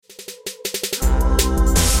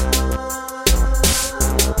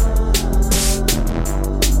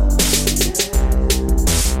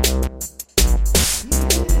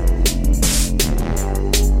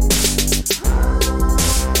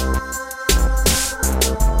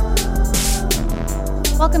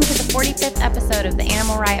Welcome to the 45th episode of the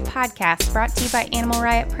Animal Riot podcast, brought to you by Animal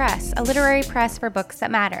Riot Press, a literary press for books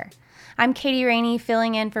that matter. I'm Katie Rainey,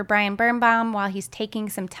 filling in for Brian Birnbaum while he's taking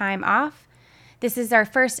some time off. This is our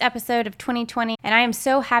first episode of 2020, and I am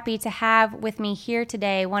so happy to have with me here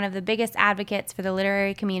today one of the biggest advocates for the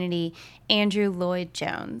literary community, Andrew Lloyd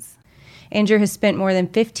Jones. Andrew has spent more than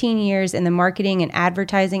 15 years in the marketing and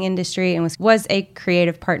advertising industry and was a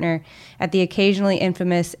creative partner at the occasionally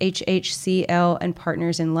infamous HHCL and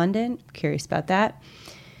Partners in London. Curious about that.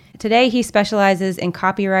 Today, he specializes in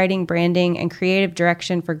copywriting, branding, and creative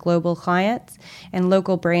direction for global clients and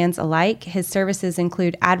local brands alike. His services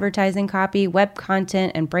include advertising copy, web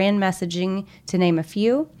content, and brand messaging, to name a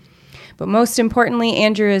few. But most importantly,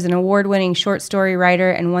 Andrew is an award-winning short story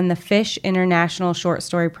writer and won the Fish International Short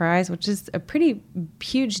Story Prize, which is a pretty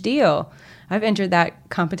huge deal. I've entered that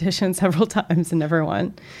competition several times and never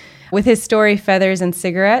won. With his story, Feathers and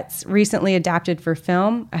Cigarettes, recently adapted for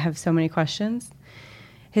film, I have so many questions.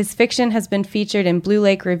 His fiction has been featured in Blue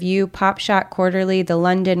Lake Review, Pop Shot Quarterly, The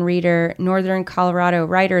London Reader, Northern Colorado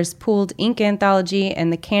Writers Pooled Ink Anthology,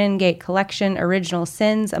 and the Canongate Collection Original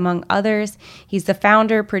Sins, among others. He's the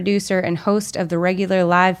founder, producer, and host of the regular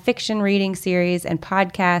live fiction reading series and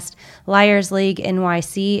podcast Liars League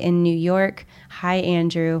NYC in New York. Hi,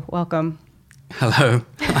 Andrew. Welcome. Hello.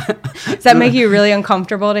 Does that make you really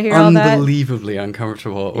uncomfortable to hear all that? Unbelievably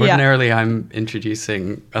uncomfortable. Ordinarily, I'm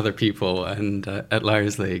introducing other people and at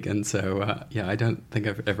Liars League, and so I don't think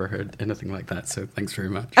I've ever heard anything like that. So thanks very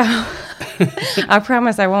much. I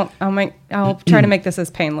promise I won't. I'll try to make this as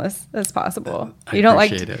painless as possible. I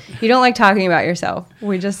appreciate it. You don't like talking about yourself.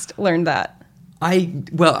 We just learned that.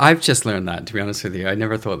 I've just learned that, to be honest with you. I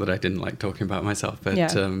never thought that I didn't like talking about myself, but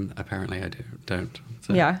apparently I don't.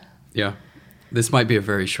 So, yeah. This might be a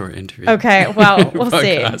very short interview. Okay, well, we'll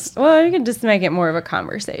see. Well, you can just make it more of a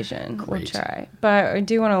conversation. Great. We'll try. But I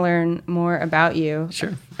do want to learn more about you.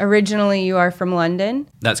 Sure. Originally, you are from London?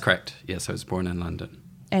 That's correct. Yes, I was born in London.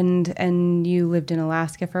 And you lived in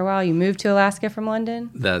Alaska for a while? You moved to Alaska from London?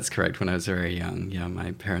 That's correct. When I was very young,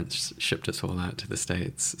 my parents shipped us all out to the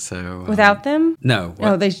States. So without them? No.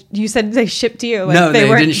 Oh, you said they shipped you. Like no, they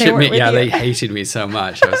didn't ship me. Yeah, they hated me so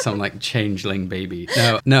much. I was some changeling baby.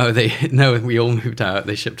 No, we all moved out.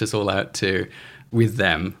 They shipped us all out with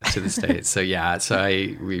them to the States. So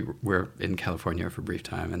we were in California for a brief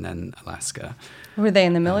time, and then Alaska. Were they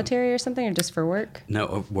in the military or something, or just for work?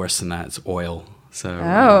 No, worse than that. It's oil. So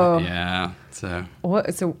So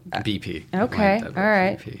what? So BP. Okay, all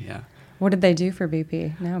right. BP, yeah. What did they do for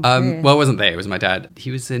BP? No, well, it wasn't they. It was my dad.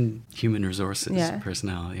 He was in human resources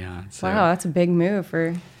personnel. Yeah. So, wow, that's a big move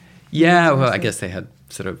for. Yeah, well, I guess they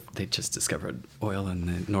just discovered oil in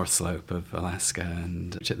the North Slope of Alaska,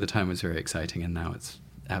 and which at the time was very exciting, and now it's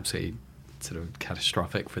absolutely sort of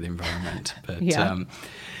catastrophic for the environment. But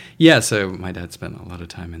so my dad spent a lot of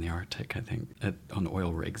time in the Arctic, I think, on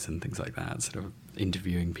oil rigs and things like that, sort of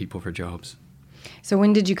interviewing people for jobs. So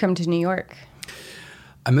when did you come to New York?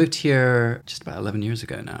 I moved here just about 11 years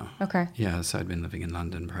ago now. Okay. Yeah, so I'd been living in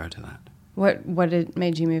London prior to that. What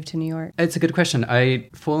made you move to New York? It's a good question. I'd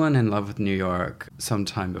fallen in love with New York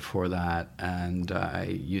sometime before that, and I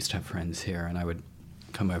used to have friends here, and I would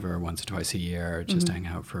come over once or twice a year just to hang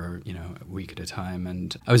out for a week at a time,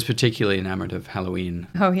 and I was particularly enamored of Halloween.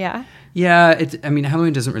 Oh yeah? Yeah,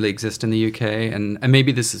 Halloween doesn't really exist in the UK, and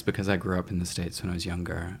maybe this is because I grew up in the States when I was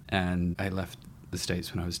younger, and I left the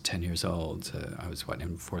States when I was 10 years old. So I was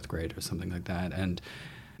in fourth grade or something like that, and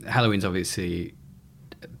Halloween's obviously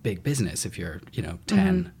big business if you're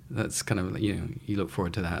 10. That's kind of you look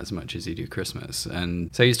forward to that as much as you do Christmas.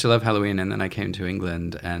 And so I used to love Halloween, and then I came to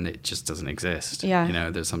England and it just doesn't exist.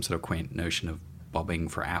 There's some sort of quaint notion of bobbing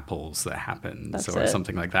for apples that happens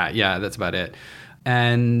something like that. That's about it.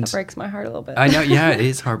 And that breaks my heart a little bit. I know, it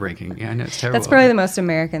is heartbreaking. I know, it's terrible. That's probably the most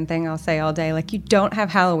American thing I'll say all day. You don't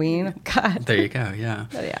have Halloween. God. There you go, yeah.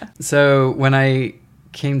 But yeah. So when I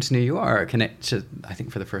came to New York, and it just, I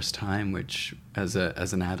think for the first time, which as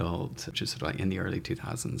an adult, which is sort of in the early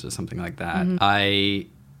 2000s or something like that, I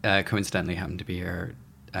coincidentally happened to be here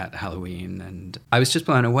at Halloween, and I was just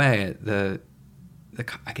blown away at the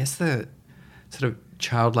sort of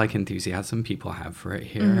childlike enthusiasm people have for it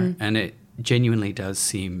here, and it genuinely does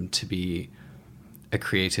seem to be a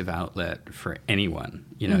creative outlet for anyone.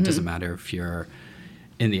 It doesn't matter if you're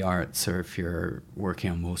in the arts or if you're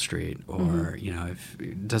working on Wall Street or, if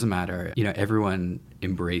it doesn't matter, everyone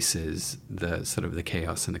embraces the sort of the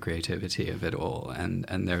chaos and the creativity of it all and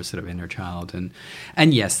their sort of inner child.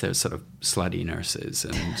 And yes, there's sort of slutty nurses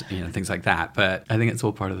and, things like that. But I think it's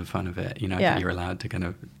all part of the fun of it. I think you're allowed to kind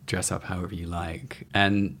of dress up however you like.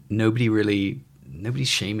 And nobody really nobody's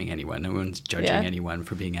shaming anyone. No one's judging anyone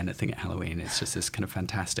for being anything at Halloween. It's just this kind of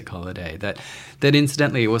fantastic holiday that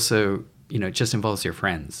incidentally also, you know, it just involves your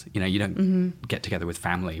friends. You know, you don't get together with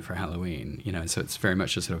family for Halloween, you know, so it's very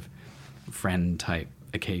much a sort of friend type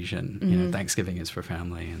occasion. You know, Thanksgiving is for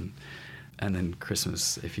family, and then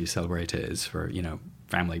Christmas, if you celebrate it, is for, you know,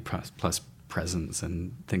 family plus presents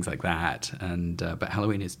and things like that. And but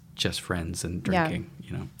Halloween is just friends and drinking,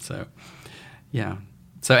 you know. So yeah.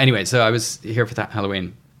 So anyway, so I was here for that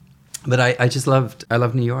Halloween. But I just loved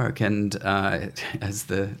New York, and as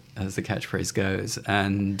the catchphrase goes,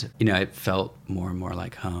 and you know, it felt more and more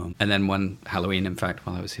like home. And then one Halloween, in fact,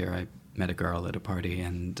 while I was here, I met a girl at a party,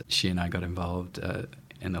 and she and I got involved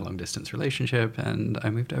in a long distance relationship, and I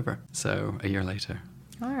moved over. So a year later.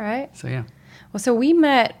 All right. So yeah. Well, so we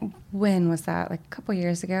met, when was that? Like a couple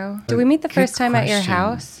years ago? Did we meet the first time at your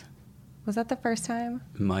house? Was that the first time?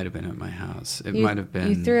 Might have been at my house. It might have been.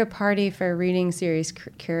 You threw a party for reading series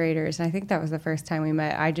curators, and I think that was the first time we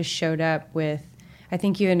met. I just showed up with, I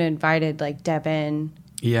think you had invited like Devin,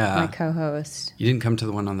 my co-host. You didn't come to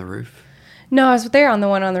the one on the roof? No, I was there on the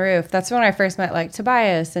one on the roof. That's when I first met like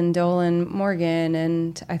Tobias and Dolan Morgan,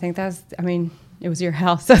 and I think it was your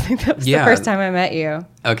house. I think that was the first time I met you.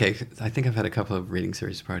 Okay, I think I've had a couple of reading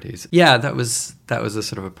series parties. Yeah, that was a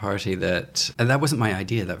sort of a party and that wasn't my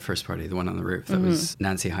idea, that first party, the one on the roof. That was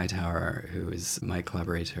Nancy Hightower, who is my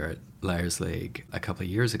collaborator at Liars League a couple of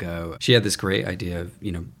years ago. She had this great idea of,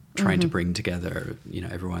 you know, trying to bring together, you know,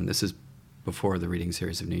 everyone. This is before the Reading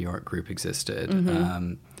Series of New York group existed.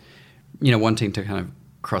 You know, wanting to kind of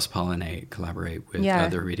cross-pollinate, collaborate with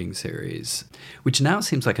other reading series, which now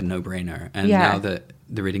seems like a no-brainer. And now that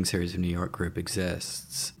the Reading Series of New York group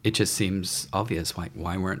exists, it just seems obvious.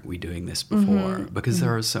 Why weren't we doing this before? Because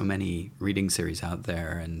there are so many reading series out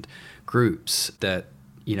there and groups that,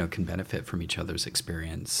 you know, can benefit from each other's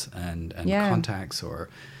experience and contacts or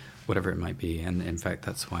whatever it might be. And in fact,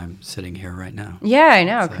 that's why I'm sitting here right now. Yeah, I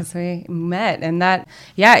know, because we met. And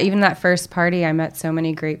even that first party, I met so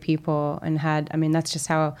many great people and that's just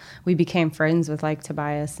how we became friends with like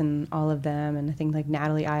Tobias and all of them. And I think like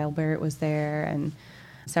Natalie Eilbert was there and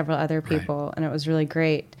several other people. Right. And it was really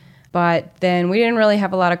great. But then we didn't really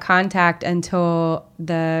have a lot of contact until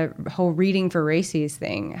the whole Reading for Races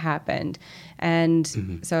thing happened.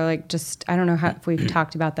 And so like just, I don't know if we've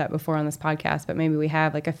talked about that before on this podcast, but maybe we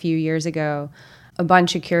have. Like a few years ago, a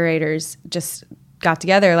bunch of curators just got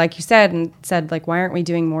together, like you said, and said like, why aren't we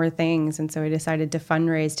doing more things? And so we decided to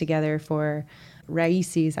fundraise together for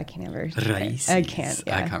Races. I can't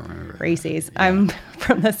remember. Races. Yeah. I'm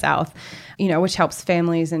from the South, you know, which helps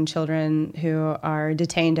families and children who are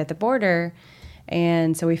detained at the border.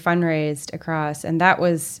 And so we fundraised across, and that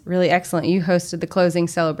was really excellent. You hosted the closing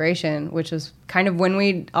celebration, which was kind of when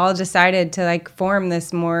we all decided to like form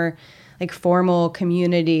this more like formal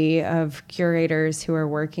community of curators who are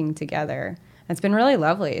working together. It's been really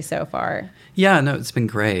lovely so far. Yeah, no, it's been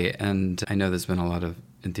great. And I know there's been a lot of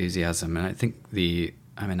enthusiasm. And I think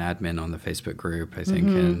I'm an admin on the Facebook group, I think,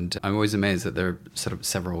 and I'm always amazed that there are sort of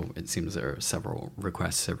several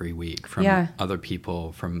requests every week from other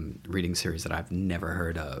people from reading series that I've never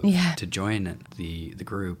heard of to join the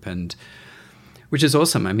group, and which is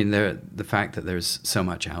awesome. I mean, the fact that there's so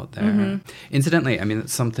much out there. Incidentally, I mean,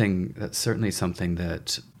 that's certainly something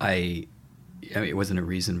that it wasn't a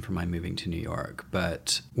reason for my moving to New York,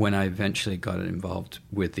 but when I eventually got involved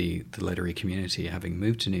with the literary community, having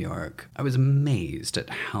moved to New York, I was amazed at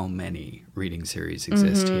how many reading series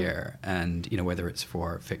exist here. And, you know, whether it's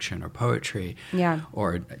for fiction or poetry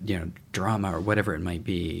or, you know, drama or whatever it might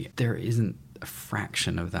be, there isn't a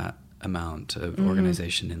fraction of that amount of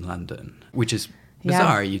organization in London, which is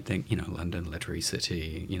bizarre. You'd think, you know, London, literary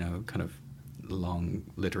city, you know, kind of long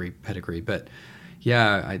literary pedigree, but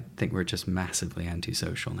yeah, I think we're just massively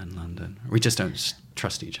antisocial in London. We just don't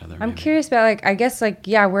trust each other. I'm curious about, like, I guess, like,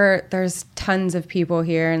 there's tons of people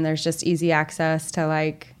here, and there's just easy access to,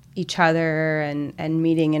 like, each other and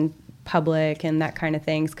meeting in public and that kind of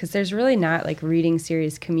things, because there's really not, like, reading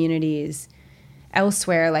series communities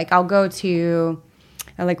elsewhere. Like, I'll go to...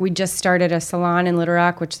 Like, we just started a salon in Little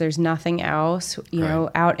Rock, which there's nothing else. You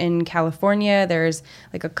know, out in California, there's,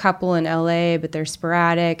 like, a couple in L.A., but they're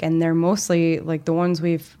sporadic, and they're mostly, like, the ones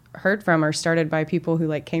we've heard from are started by people who,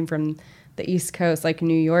 like, came from the East Coast, like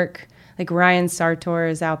New York. Like, Ryan Sartor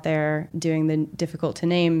is out there doing the Difficult to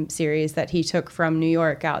Name series that he took from New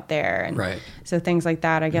York out there. And so things like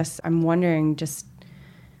that, I guess I'm wondering just...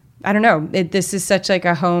 I don't know. This is such like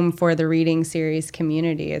a home for the reading series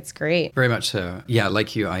community. It's great. Very much so. Yeah,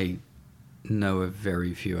 like you, I know of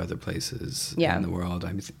very few other places in the world.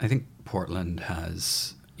 I think Portland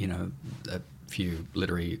has, you know, a few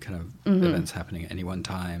literary kind of events happening at any one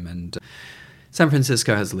time. And San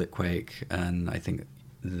Francisco has Litquake, and I think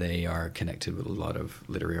they are connected with a lot of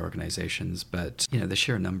literary organizations, but the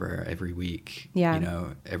sheer number every week,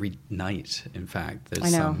 every night, in fact,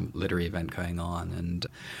 there's some literary event going on, and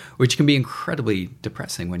which can be incredibly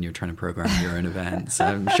depressing when you're trying to program your own events.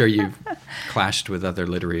 I'm sure you've clashed with other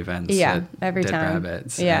literary events. Every Dead time.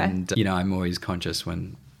 Rabbits. Yeah. And, I'm always conscious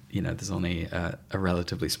when there's only a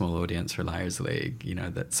relatively small audience for Liars League,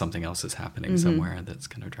 that something else is happening somewhere that's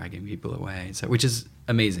kind of dragging people away. So, which is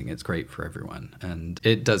amazing. It's great for everyone. And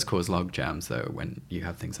it does cause log jams, though, when you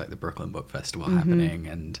have things like the Brooklyn Book Festival happening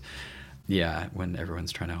and, when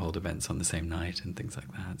everyone's trying to hold events on the same night and things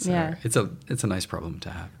like that. So it's a nice problem to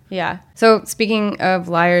have. Yeah. So speaking of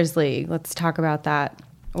Liars League, let's talk about that.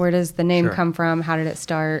 Where does the name come from? How did it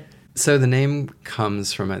start? So the name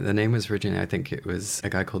comes from, the name was originally, I think it was a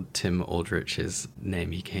guy called Tim Aldrich's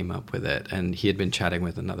name. He came up with it, and he had been chatting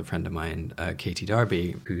with another friend of mine, Katie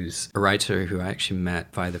Darby, who's a writer who I actually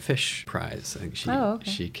met via the Fish Prize. I think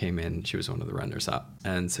she came in, she was one of the runners-up,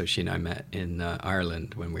 and so she and I met in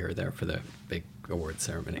Ireland when we were there for the big award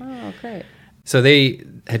ceremony. Oh, great. So they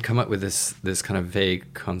had come up with this kind of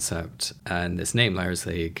vague concept and this name, Liars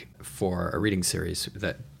League, for a reading series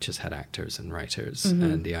that just had actors and writers.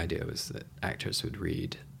 And the idea was that actors would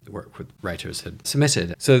read the work what writers had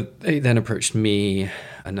submitted. So they then approached me,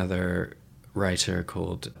 another writer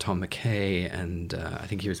called Tom McKay, and I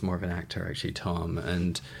think he was more of an actor, actually, Tom,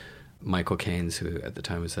 and Michael Keynes, who at the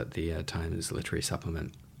time was at the Times Literary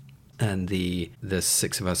Supplement. And the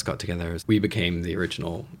six of us got together. We became the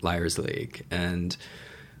original Liars League. And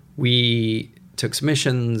we took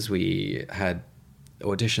submissions. We had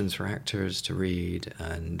auditions for actors to read.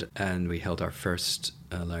 And we held our first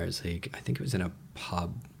Liars League. I think it was in a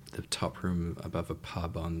pub, the top room above a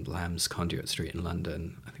pub on Lamb's Conduit Street in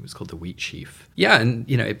London. I think it was called the Wheat Sheaf. Yeah, and,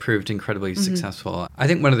 it proved incredibly successful. I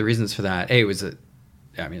think one of the reasons for that, A, was that,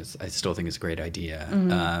 I still think it's a great idea.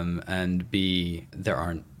 And B, there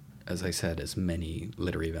aren't, as I said, as many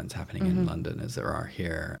literary events happening in London as there are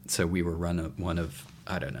here. So we were one of,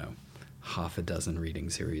 I don't know, half a dozen reading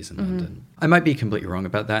series in London. I might be completely wrong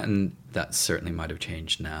about that, and that certainly might have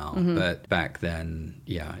changed now. But back then,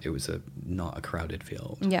 it was not a crowded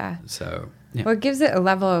field. Yeah. So, Well, it gives it a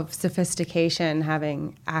level of sophistication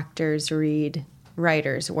having actors read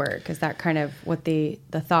writers' work. Is that kind of what the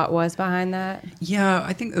thought was behind that? Yeah,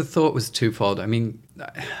 I think the thought was twofold. I mean,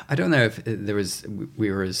 I don't know if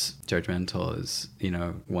we were as judgmental as,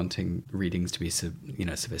 wanting readings to be,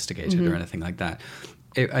 sophisticated or anything like that.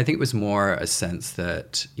 I think it was more a sense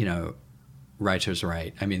that, writers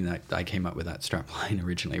write. I mean, I came up with that strapline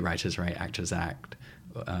originally, writers write, actors act.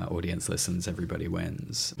 Audience listens, everybody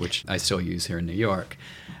wins, which I still use here in New York.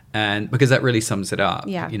 And because that really sums it up,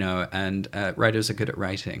 and writers are good at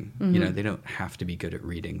writing, they don't have to be good at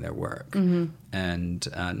reading their work. And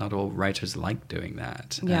not all writers like doing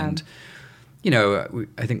that. Yeah. And,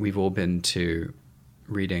 I think we've all been to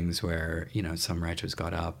readings where, some writers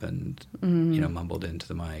got up and, mumbled into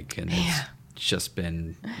the mic and it's just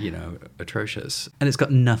been, atrocious. And it's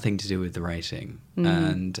got nothing to do with the writing.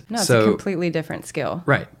 And it's a completely different skill.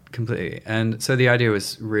 Right, completely. And so the idea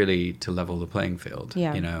was really to level the playing field,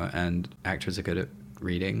 and actors are good at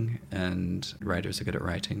reading and writers are good at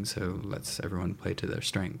writing, so let's everyone play to their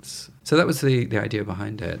strengths. So that was the idea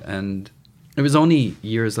behind it. And it was only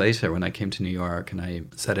years later when I came to New York and I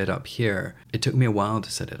set it up here. It took me a while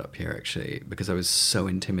to set it up here, actually, because I was so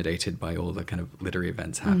intimidated by all the kind of literary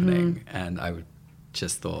events happening. And I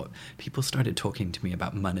just thought, people started talking to me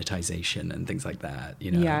about monetization and things like that,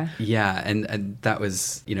 Yeah, and that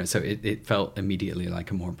was, so it felt immediately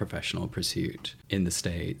like a more professional pursuit in the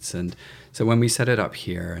States. And so when we set it up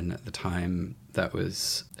here, and at the time, that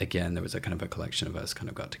was, again, there was a kind of a collection of us kind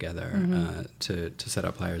of got together to set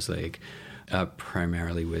up Liars League.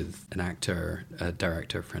 Primarily with an actor, a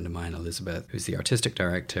director friend of mine, Elizabeth, who's the artistic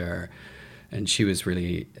director, and she was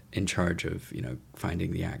really in charge of,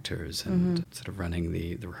 finding the actors and sort of running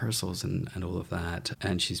the rehearsals and all of that.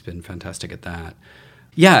 And she's been fantastic at that.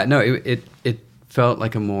 Yeah, no, it felt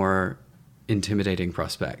like a more intimidating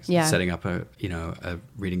prospect, setting up a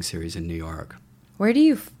reading series in New York. Where do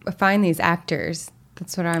you find these actors?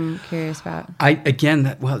 That's what I'm curious about.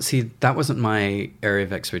 That wasn't my area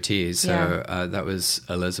of expertise. So that was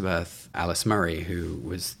Elizabeth Alice Murray, who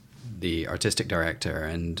was the artistic director.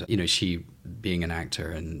 And, she, being an actor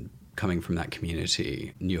and coming from that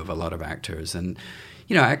community, knew of a lot of actors. And,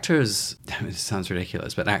 actors, it sounds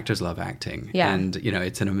ridiculous, but actors love acting. Yeah. And,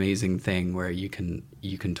 it's an amazing thing where you can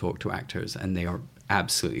talk to actors and they are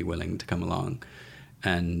absolutely willing to come along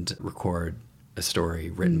and record a story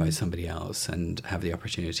written by somebody else and have the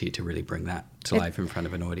opportunity to really bring that to life in front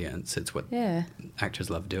of an audience. It's what actors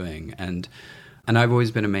love doing. And I've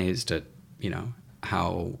always been amazed at,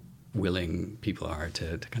 how willing people are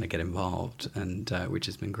to kind of get involved, and which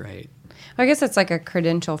has been great. I guess it's like a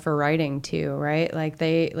credential for writing too, right?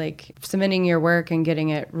 Like submitting your work and getting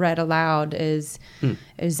it read aloud is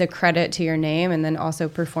a credit to your name, and then also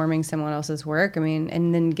performing someone else's work. I mean,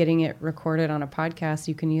 and then getting it recorded on a podcast,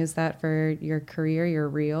 you can use that for your career, your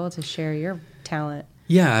reel, to share your talent.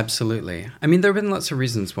 Yeah, absolutely. I mean, there have been lots of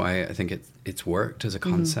reasons why I think it's worked as a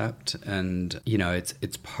concept. And,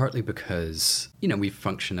 it's partly because, we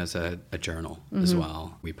function as a journal as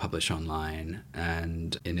well. We publish online.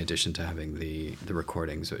 And in addition to having the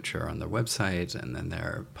recordings, which are on their website, and then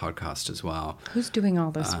their podcast as well. Who's doing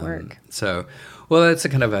all this work? So, well, it's a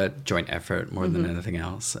kind of a joint effort more than anything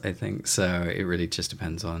else, I think. So it really just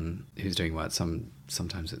depends on who's doing what.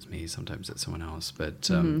 Sometimes it's me, sometimes it's someone else. But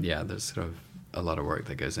there's sort of a lot of work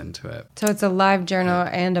that goes into it. So it's a live journal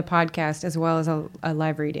and a podcast as well as a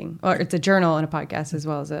live reading, or it's a journal and a podcast as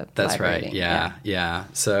well as a That's live right. reading. Yeah.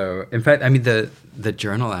 So in fact, I mean, the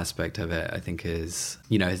journal aspect of it, I think is,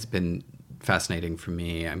 has been fascinating for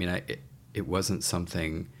me. I mean, it wasn't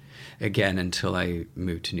something, again, until I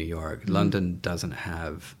moved to New York. London doesn't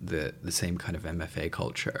have the same kind of MFA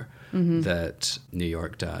culture that New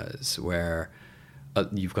York does, where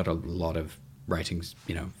you've got a lot of writing,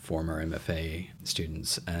 former MFA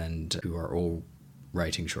students, and who are all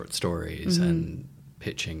writing short stories and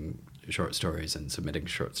pitching short stories and submitting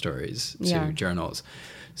short stories to journals.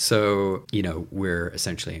 So, we're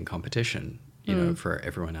essentially in competition, for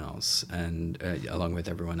everyone else, and along with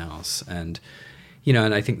everyone else. And,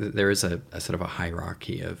 and I think that there is a sort of a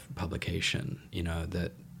hierarchy of publication,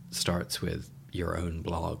 that starts with your own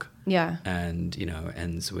blog. Yeah. And,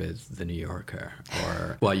 ends with The New Yorker.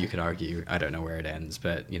 Or, well, you could argue, I don't know where it ends,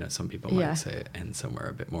 but, some people might say it ends somewhere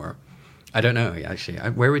a bit more. I don't know, actually.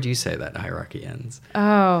 Where would you say that hierarchy ends?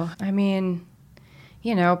 Oh, I mean,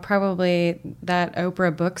 probably that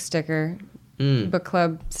Oprah book sticker, book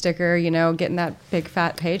club sticker, getting that big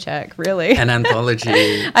fat paycheck, really. An anthology.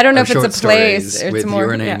 I don't know if it's a place. It's with more,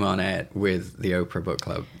 your name on it, with the Oprah Book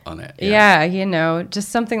Club on it. Yeah, just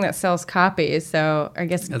something that sells copies. So I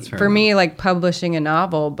guess for me, like publishing a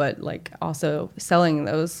novel, but like also selling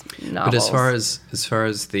those novels. But as far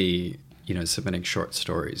as the submitting short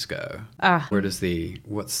stories go, where does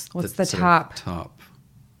what's the top?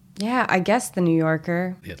 Yeah, I guess the New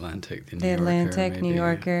Yorker, the Atlantic, New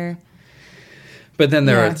Yorker. But then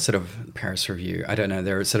there are sort of Paris Review. I don't know.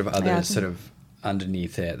 There are sort of other sort of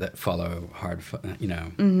underneath it that follow hard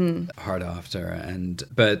after. And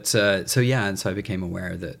so I became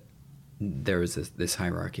aware that there was this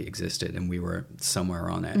hierarchy existed, and we were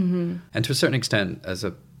somewhere on it. And to a certain extent, as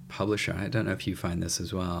a publisher, I don't know if you find this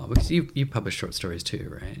as well, because you publish short stories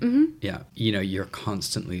too, right? Yeah. You're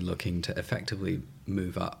constantly looking to effectively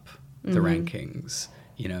move up the rankings,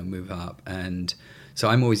 move up. And so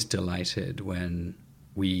I'm always delighted when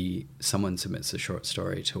someone submits a short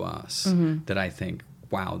story to us that I think,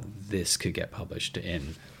 wow, this could get published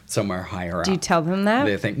in somewhere higher up. Do you tell them that?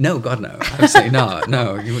 They think, no, God, no. I would say,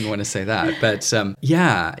 no, you wouldn't want to say that. But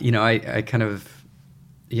I kind of,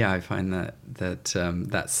 I find that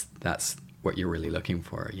that's what you're really looking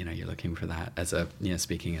for. You're looking for that as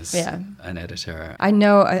speaking as an editor. I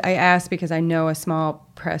know, I asked because I know a small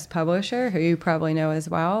press publisher who you probably know as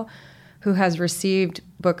well, who has received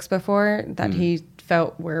books before that he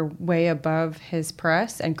felt were way above his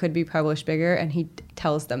press and could be published bigger, and he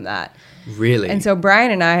tells them that. Really? And so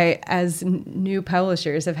Brian and I, as new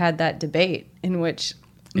publishers, have had that debate in which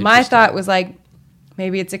my thought was like,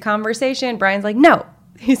 maybe it's a conversation. Brian's like, no.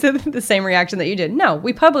 He said the same reaction that you did. No,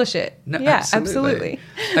 we publish it. No, yeah, absolutely.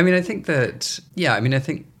 I mean, I think that,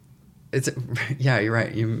 it's, you're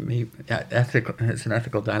right. Ethical. It's an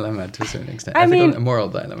ethical dilemma to a certain extent. A moral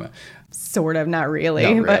dilemma. Sort of, not really.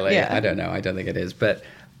 Not really. But yeah. I don't know. I don't think it is. But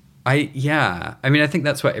I think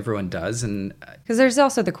that's what everyone does. And because there's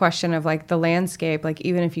also the question of like the landscape, like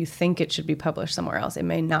even if you think it should be published somewhere else, it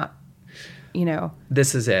may not,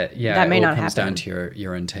 This is it. Yeah. That may not happen. It comes down to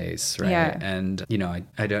your own tastes, right? Yeah. And,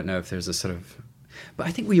 I don't know if there's a sort of, but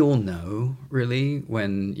I think we all know, really,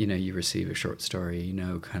 when, you receive a short story,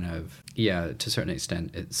 kind of, to a certain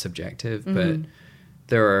extent, it's subjective, but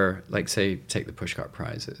there are, like, say, take the Pushcart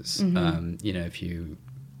Prizes. If you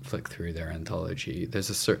flick through their anthology, there's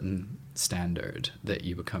a certain standard that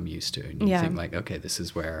you become used to. And you think, like, okay, this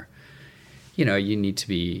is where, you need to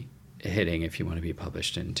be hitting if you want to be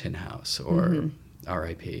published in Tin House or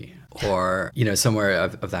RIP or, somewhere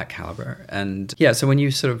of that caliber. And, so when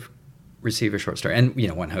you sort of receive a short story, and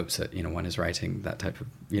one hopes that one is writing that type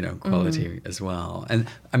of quality as well. And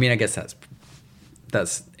I mean, I guess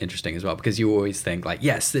that's interesting as well, because you always think like,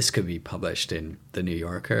 yes, this could be published in the New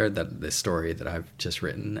Yorker, that this story that I've just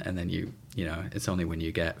written, and then it's only when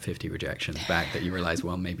you get 50 rejections back that you realize,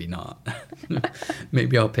 well, maybe not.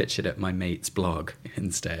 Maybe I'll pitch it at my mate's blog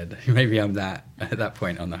instead. Maybe I'm at that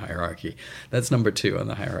point on the hierarchy. That's number 2 on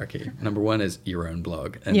the hierarchy. Number 1 is your own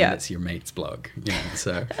blog, and then it's your mate's blog.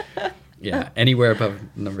 So yeah, anywhere above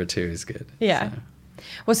number 2 is good. Yeah. So.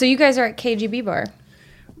 Well, so you guys are at KGB Bar.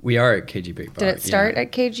 We are at KGB Bar. Did it start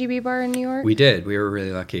at KGB Bar in New York? We did. We were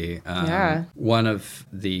really lucky. Yeah. One of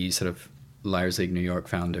the sort of Liars League New York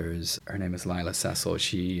founders, her name is Lila Cecil.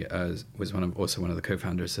 She was also one of the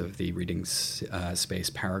co-founders of the reading space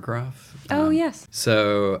Paragraph. Oh, yes.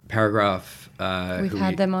 So Paragraph... We've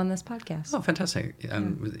had them on this podcast. Oh, fantastic.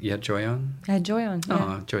 You had Joy on? I had Joy on,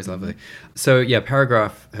 yeah. Oh, Joy's lovely. So, yeah,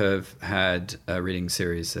 Paragraph have had a reading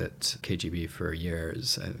series at KGB for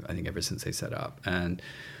years, I think ever since they set up. And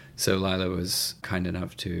so Lila was kind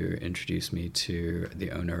enough to introduce me to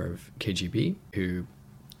the owner of KGB, who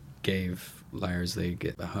gave Liars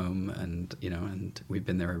League a home, and we've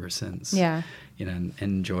been there ever since. Yeah. And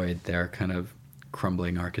enjoyed their kind of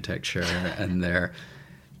crumbling architecture and their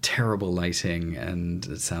terrible lighting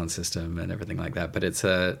and sound system and everything like that. But it's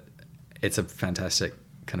a fantastic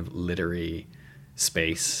kind of literary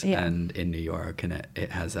space, and in New York, and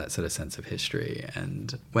it has that sort of sense of history.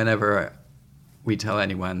 And whenever we tell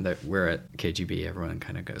anyone that we're at KGB, everyone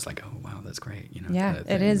kind of goes like, oh, wow, that's great. Yeah, kind of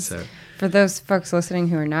it is. So, for those folks listening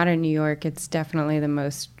who are not in New York, it's definitely the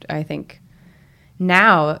most, I think,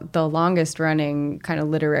 now the longest running kind of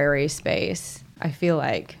literary space, I feel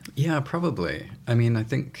like. Yeah, probably. I mean,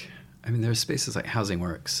 there's spaces like Housing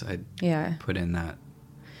Works. I'd put in that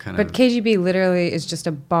kind of... But KGB literally is just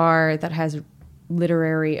a bar that has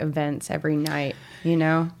literary events every night,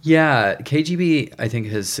 Yeah, KGB, I think,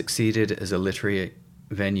 has succeeded as a literary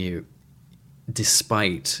venue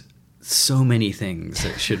despite so many things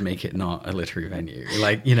that should make it not a literary venue.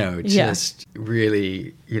 Like, just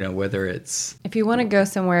really, whether it's... If you want to go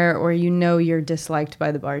somewhere or you're disliked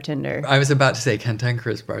by the bartender. I was about to say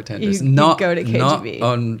cantankerous bartenders. You go to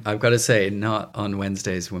KGB. I've got to say, not on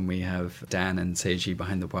Wednesdays when we have Dan and Seiji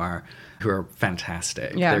behind the bar, who are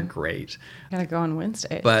fantastic. Yeah. They're great. Gotta go on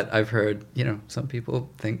Wednesdays. But I've heard, some people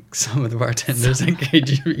think some of the bartenders at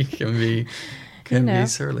KGB can be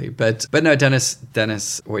surly. But no, Dennis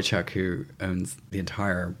Wojciak, who owns the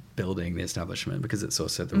entire building, the establishment, because it's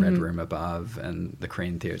also the Red Room above and the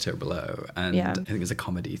Crane Theatre below, and I think there's a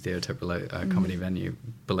comedy theatre below, comedy venue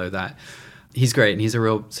below that. He's great, and he's a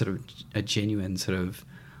real sort of a genuine sort of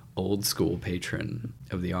old school patron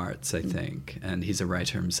of the arts, I think, and he's a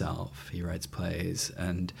writer himself. He writes plays,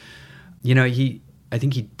 and I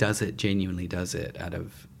think he genuinely does it out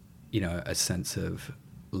of a sense of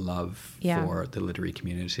love for the literary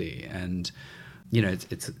community, and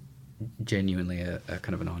it's genuinely a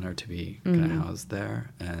kind of an honor to be kind of housed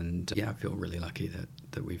there, and I feel really lucky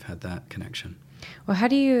that we've had that connection. Well,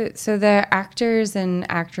 so the actors and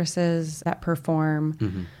actresses that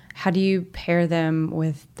perform, how do you pair them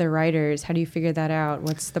with the writers? How do you figure that out?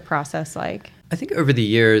 What's the process like? I think over the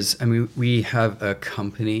years, we have a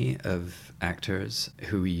company of actors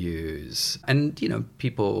who we use, and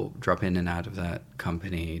people drop in and out of that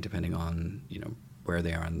company depending on where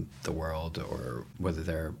they are in the world, or whether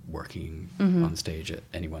they're working on stage at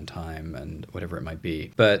any one time, and whatever it might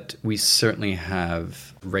be. But we certainly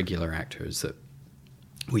have regular actors that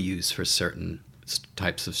we use for certain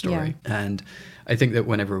types of story. And I think that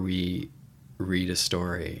whenever we read a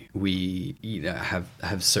story, we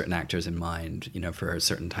have certain actors in mind, for a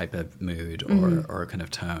certain type of mood or kind of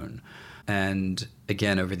tone. And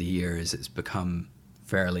again, over the years, it's become a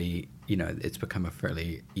fairly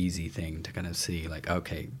easy thing to kind of see, like,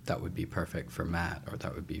 okay, that would be perfect for Matt, or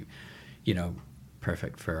that would be,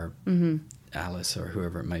 perfect for Alice, or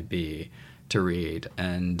whoever it might be, to read.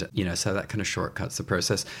 And, so that kind of shortcuts the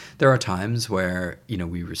process. There are times where,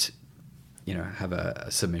 we have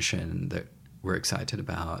a submission that we're excited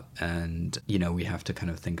about, and, we have to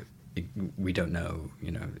kind of think, we don't know,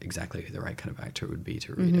 exactly who the right kind of actor would be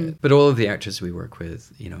to read it. But all of the actors we work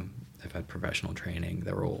with, have had professional training.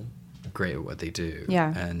 They're all great at what they do.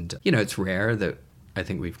 Yeah. And, it's rare that I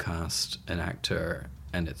think we've cast an actor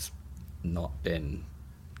and it's not been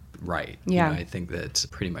right. Yeah. I think that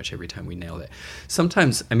pretty much every time we nailed it.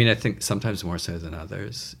 Sometimes, I think sometimes more so than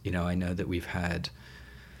others. I know that we've had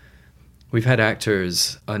We've had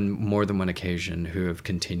actors on more than one occasion who have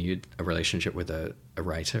continued a relationship with a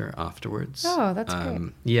writer afterwards. Oh, that's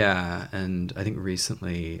great. Yeah, and I think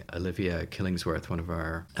recently Olivia Killingsworth, one of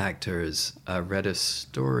our actors, read a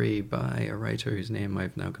story by a writer whose name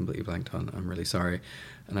I've now completely blanked on. I'm really sorry,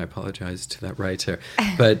 and I apologize to that writer.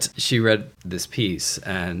 But she read this piece,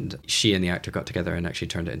 and she and the actor got together and actually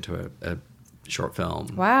turned it into a short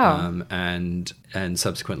film. Wow. And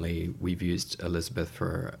subsequently we've used Elizabeth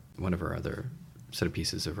for one of her other sort of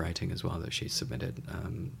pieces of writing as well that she submitted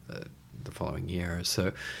the following year.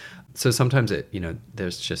 So sometimes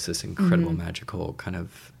there's just this incredible magical kind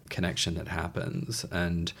of connection that happens.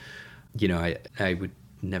 And, I would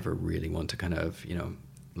never really want to kind of,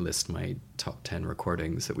 list my top 10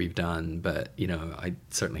 recordings that we've done, but I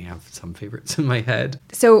certainly have some favorites in my head.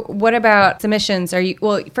 So what about submissions?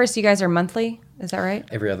 First you guys are monthly, is that right?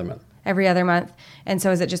 Every other month. Every other month. And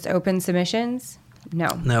so is it just open submissions?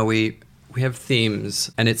 No, we have themes,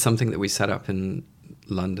 and it's something that we set up in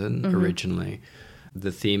London originally.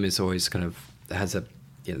 The theme is always kind of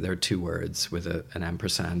there are two words with an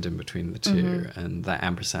ampersand in between the two, and that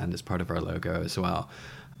ampersand is part of our logo as well.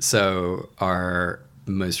 So our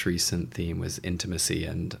most recent theme was intimacy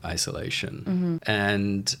and isolation.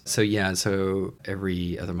 And so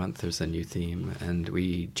every other month there's a new theme, and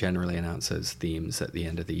we generally announce those themes at the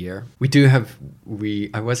end of the year.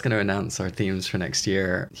 I was going to announce our themes for next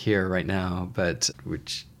year here right now, but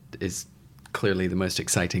which is clearly the most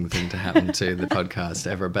exciting thing to happen to the podcast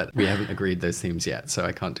ever, but we haven't agreed those themes yet, so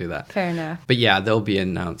I can't do that. Fair enough. But yeah, they'll be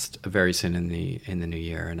announced very soon in the new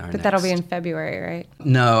year. That'll be in February, right?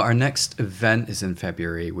 No, our next event is in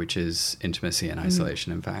February, which is intimacy and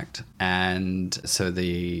isolation, in fact. And so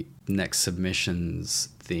the next submissions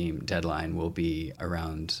theme deadline will be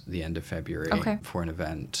around the end of February for an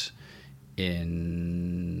event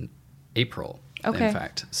in April, in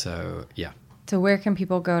fact. So, yeah. So where can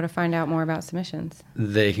people go to find out more about submissions?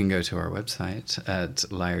 They can go to our website at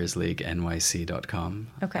liarsleaguenyc.com.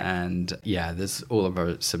 Okay. And there's all of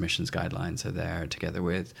our submissions guidelines are there, together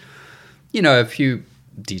with, a few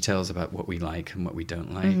details about what we like and what we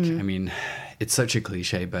don't like. I mean, it's such a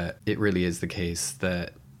cliche, but it really is the case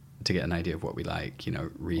that to get an idea of what we like,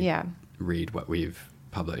 read what we've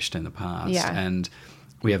published in the past. Yeah. And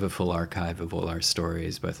we have a full archive of all our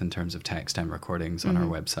stories, both in terms of text and recordings on our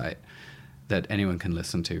website, that anyone can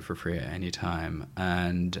listen to for free at any time.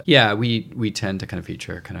 And we tend to kind of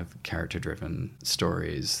feature kind of character-driven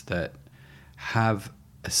stories that have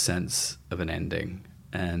a sense of an ending.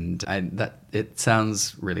 And that it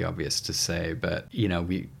sounds really obvious to say, but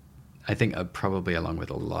I think probably along with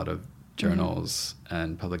a lot of journals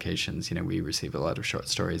and publications, we receive a lot of short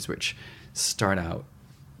stories which start out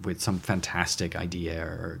with some fantastic idea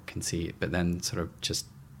or conceit, but then sort of just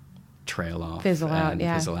trail off, fizzle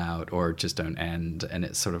out, or just don't end, and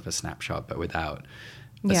it's sort of a snapshot but without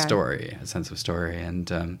a story, a sense of story. And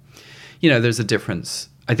there's a difference.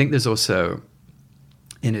 I think there's also,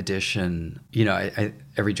 in addition,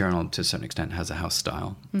 every journal to a certain extent has a house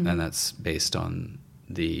style, and that's based on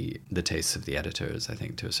the tastes of the editors, I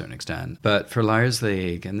think, to a certain extent. But for Liars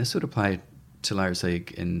League, and this would apply to Liars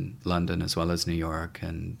League in London as well as New York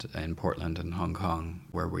and in Portland and Hong Kong,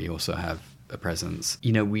 where we also have a presence.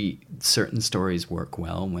 Certain stories work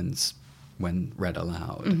well when read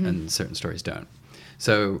aloud, and certain stories don't.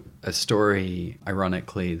 So a story,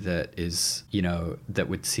 ironically, that is, that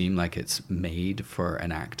would seem like it's made for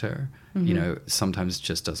an actor, sometimes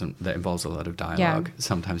just doesn't, that involves a lot of dialogue,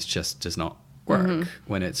 sometimes just does not work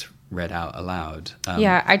when it's read out aloud.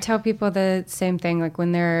 I tell people the same thing, like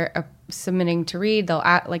when they're submitting to read, they'll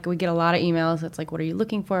we get a lot of emails. It's like, what are you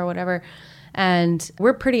looking for, or whatever. And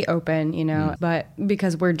we're pretty open, but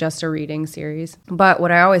because we're just a reading series. But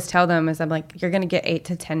what I always tell them is I'm like, you're going to get 8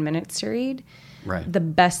 to 10 minutes to read. Right. The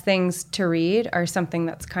best things to read are something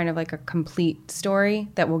that's kind of like a complete story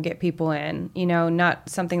that will get people in, not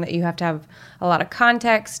something that you have to have a lot of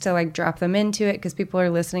context to like drop them into it, because people are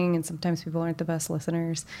listening and sometimes people aren't the best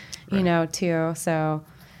listeners, too. So,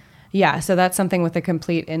 so that's something with a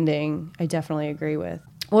complete ending I definitely agree with.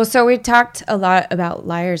 Well, so we talked a lot about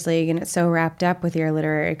Liars League, and it's so wrapped up with your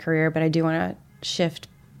literary career, but I do want to shift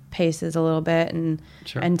paces a little bit and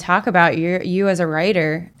talk about you as a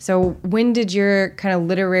writer. So when did your kind of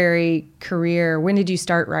literary career, when did you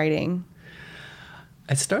start writing?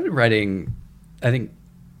 I started writing, I think,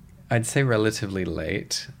 I'd say relatively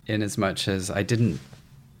late, in as much as I didn't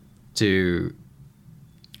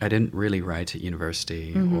really write at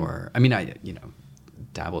university, or, I mean, I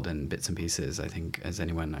dabbled in bits and pieces. I think, as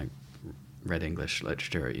anyone, I read English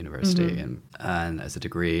literature at university and as a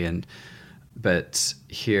degree, but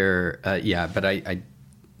here, but I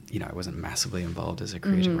I wasn't massively involved as a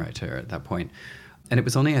creative writer at that point. And it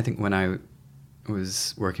was only, I think, when I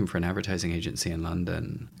was working for an advertising agency in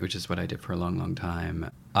London, which is what I did for a long, long time,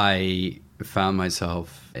 I found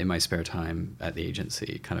myself in my spare time at the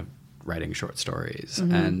agency kind of writing short stories.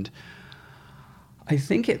 And I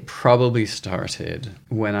think it probably started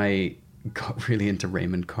when I got really into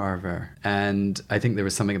Raymond Carver. And I think there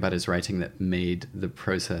was something about his writing that made the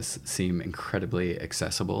process seem incredibly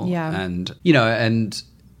accessible. Yeah. And, and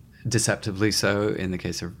deceptively so in the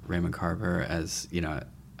case of Raymond Carver, as,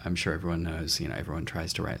 I'm sure everyone knows, everyone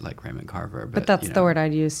tries to write like Raymond Carver. But that's the word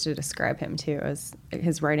I'd use to describe him too, as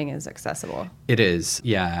his writing is accessible. It is,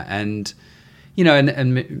 yeah. And,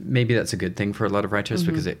 and maybe that's a good thing for a lot of writers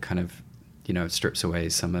because it kind of, strips away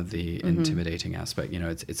some of the intimidating aspect.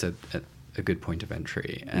 It's a good point of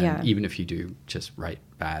entry. And even if you do just write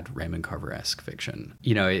bad Raymond Carver-esque fiction,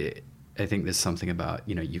 I think there's something about,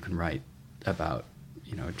 you can write about,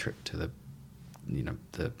 a trip to the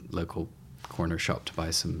local corner shop to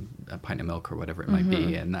buy a pint of milk or whatever it might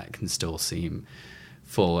be, and that can still seem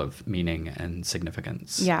full of meaning and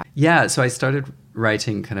significance. Yeah, so I started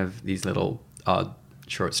writing kind of these little odd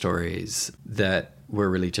short stories that were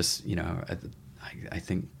really just, I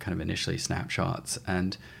think kind of initially snapshots.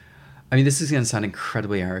 And I mean, this is going to sound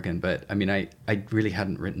incredibly arrogant, but I mean, I really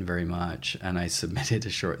hadn't written very much, and I submitted a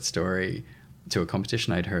short story to a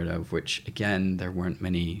competition I'd heard of, which again, there weren't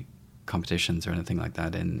many competitions or anything like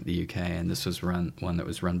that in the UK, and this was one that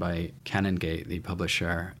was run by Canongate, the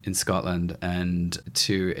publisher in Scotland, and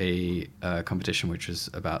to a competition which was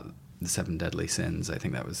about the 7 deadly sins. I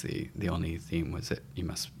think that was the only theme, was that you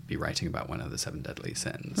must be writing about one of the 7 deadly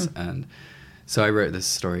sins. And so I wrote this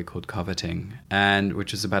story called Coveting, and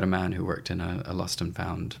which is about a man who worked in a lost and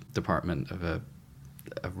found department of a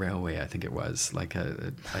railway. I think it was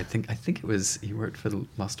I think it was, he worked for the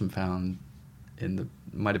lost and found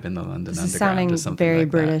might have been the London This is Underground or something very like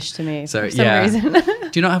British that. to me So, for some reason.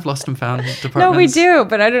 Do you not have lost and found departments? No, we do,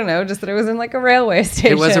 but I don't know, just that it was in like a railway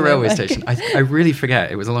station. It was a railway station. I really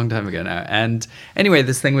forget. It was a long time ago now. And anyway,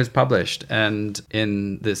 this thing was published and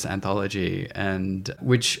in this anthology, and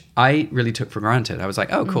which I really took for granted. I was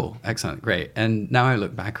like, oh, cool, excellent, great. And now I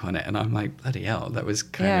look back on it and I'm like, bloody hell, that was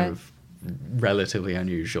kind of relatively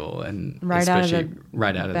unusual, and right especially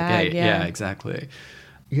out of the bag, gate. Yeah, exactly.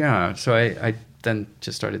 Yeah, so I then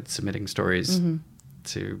just started submitting stories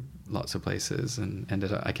to lots of places, and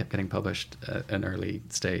I kept getting published at an early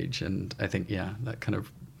stage, and I think that kind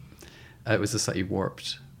of it was a slightly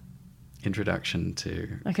warped introduction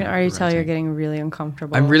to. I can already tell you're getting really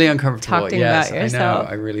uncomfortable. I'm really uncomfortable. Talking about yourself. I know.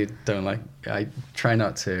 I really don't like. I try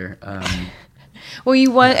not to. Well,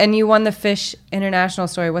 you won the Fish International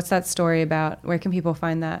story. What's that story about? Where can people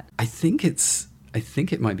find that? I think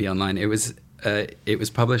it might be online. It was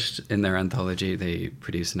published in their anthology. They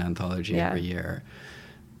produce an anthology every year.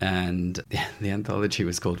 And the anthology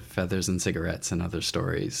was called Feathers and Cigarettes and Other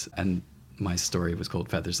Stories. And my story was called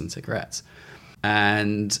Feathers and Cigarettes.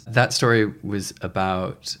 And that story was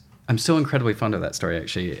about, I'm still incredibly fond of that story,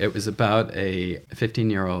 actually. It was about a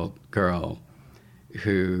 15-year-old girl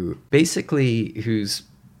whose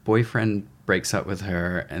boyfriend breaks up with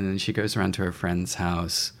her, and then she goes around to her friend's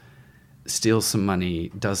house, steals some money,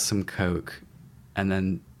 does some coke, and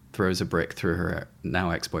then throws a brick through her now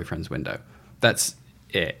ex-boyfriend's window. That's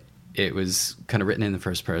it. It was kind of written in the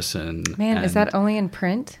first person. Man, is that only in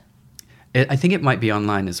print? I think it might be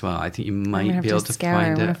online as well. I think you might be able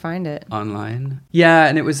to find it online. Yeah,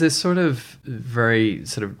 and it was this sort of very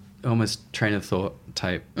sort of almost train of thought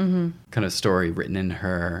type kind of story written in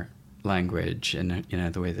her language, and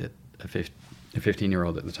the way that a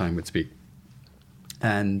 15-year-old at the time would speak.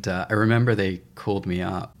 And I remember they called me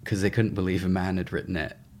up because they couldn't believe a man had written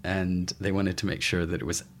it, and they wanted to make sure that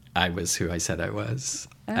I was who I said I was.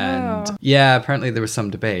 Oh. And yeah, apparently there was some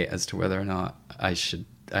debate as to whether or not I should.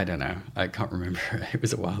 I don't know. I can't remember. It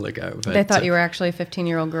was a while ago. But they thought you were actually a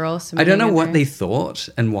 15-year-old girl. I don't know what they thought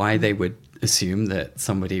and why they would assume that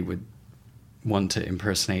somebody would want to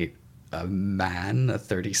impersonate a man, a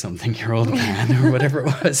 30-something-year-old man or whatever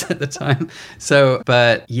it was at the time. So,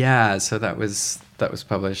 but yeah, so that was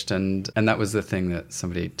published, and that was the thing that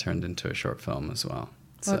somebody turned into a short film as well.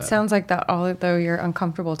 Well, it sounds like that. Although you're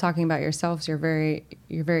uncomfortable talking about yourselves, you're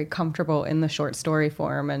very comfortable in the short story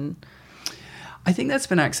form, and I think that's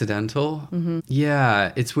been accidental.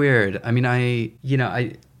 Yeah, it's weird. I mean, I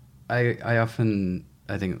often,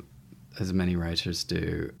 I think, as many writers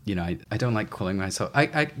do, I don't like calling myself,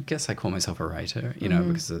 I guess I call myself a writer,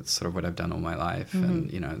 because it's sort of what I've done all my life.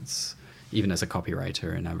 And, it's even as a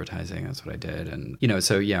copywriter in advertising, that's what I did. And,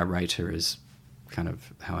 so yeah, writer is kind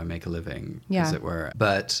of how I make a living, as it were.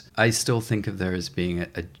 But I still think of there as being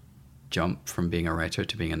jump from being a writer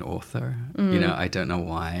to being an author. You know, I don't know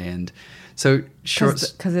why. And so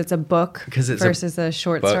shorts, because it's a book versus a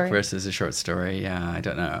short story. Versus a short story. Yeah, I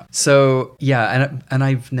don't know. So yeah, and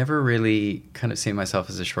I've never really kind of seen myself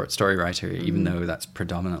as a short story writer, even though that's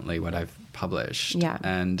predominantly what I've published. Yeah.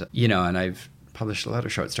 And, you know, and I've published a lot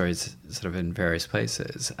of short stories sort of in various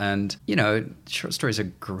places. And, you know, short stories are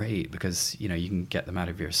great because, you know, you can get them out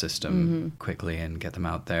of your system quickly and get them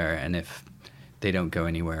out there. And if they don't go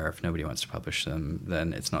anywhere, if nobody wants to publish them,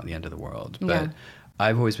 then it's not the end of the world. Yeah. But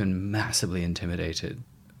I've always been massively intimidated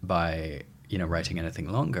by, you know, writing anything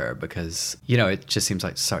longer because, you know, it just seems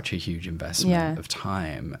like such a huge investment of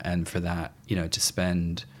time. And for that, you know, to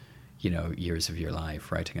spend, you know, years of your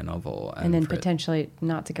life writing a novel. And then potentially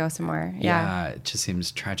not to go somewhere. Yeah. It just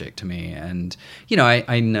seems tragic to me. And, you know,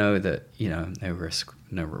 I know that, you know, no risk,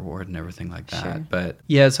 no reward and everything like that. Sure. But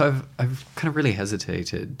yeah, so I've kind of really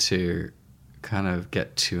hesitated to kind of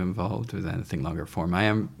get too involved with anything longer form. I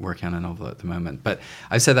am working on a novel at the moment, but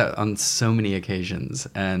I've said that on so many occasions,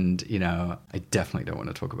 and you know, I definitely don't want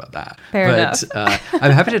to talk about that. Fair enough.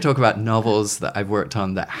 I'm happy to talk about novels that I've worked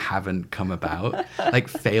on that haven't come about, like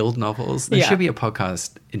failed novels. There should be a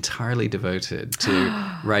podcast entirely devoted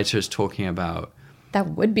to writers talking about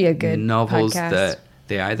that would be a good novels podcast. that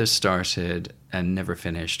they either started and never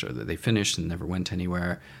finished, or that they finished and never went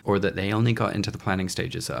anywhere, or that they only got into the planning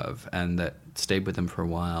stages of and that stayed with them for a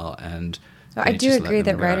while. And I do agree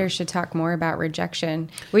that writers should talk more about rejection.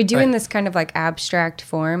 We do in this kind of like abstract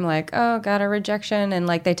form, like, oh, got a rejection. And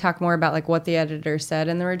like they talk more about like what the editor said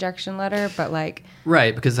in the rejection letter, but like...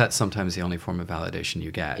 Right, because that's sometimes the only form of validation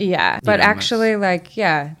you get. Yeah, but actually like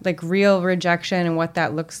real rejection and what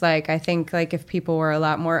that looks like. I think like if people were a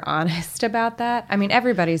lot more honest about that. I mean,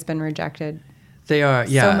 everybody's been rejected. They are,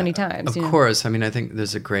 yeah. So many times. Of course. I mean, I think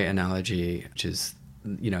there's a great analogy, which is,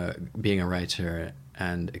 you know, being a writer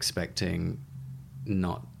and expecting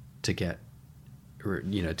not to get,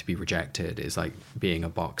 you know, to be rejected is like being a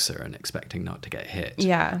boxer and expecting not to get hit.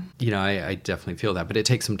 Yeah. You know, I definitely feel that, but it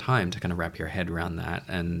takes some time to kind of wrap your head around that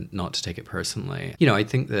and not to take it personally. You know, I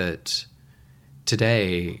think that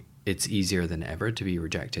today it's easier than ever to be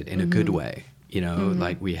rejected in a good way. You know,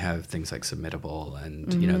 like we have things like Submittable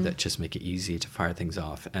and, you know, that just make it easy to fire things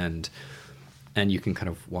off. And you can kind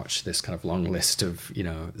of watch this kind of long list of, you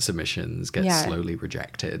know, submissions get slowly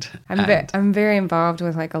rejected. I'm very involved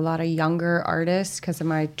with like a lot of younger artists because of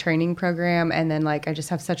my training program. And then like I just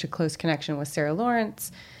have such a close connection with Sarah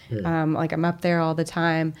Lawrence. Like I'm up there all the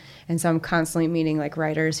time. And so I'm constantly meeting like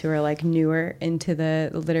writers who are like newer into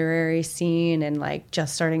the literary scene and like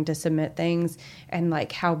just starting to submit things and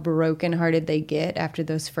like how brokenhearted they get after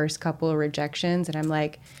those first couple of rejections. And I'm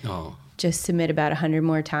like, just submit about 100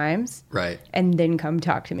 more times. Right. And then come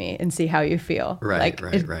talk to me and see how you feel. Right,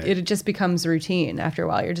 like right. It just becomes routine after a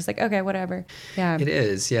while. You're just like, okay, whatever. Yeah. It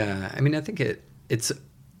is, yeah. I mean, I think it's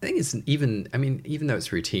even, I mean, even though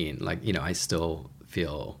it's routine, like, you know, I still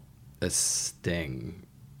feel a sting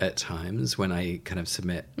at times when I kind of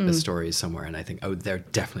submit a story somewhere and I think, oh, they're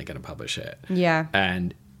definitely going to publish it. Yeah.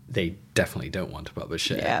 And they definitely don't want to publish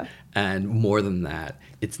it. Yeah. And more than that,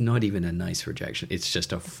 it's not even a nice rejection. It's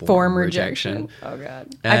just a form rejection. Oh,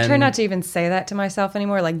 God. I try not to even say that to myself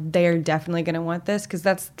anymore. Like, they're definitely going to want this because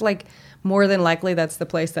that's like more than likely that's the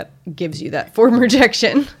place that gives you that form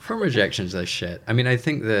rejection. Form rejections are shit. I mean, I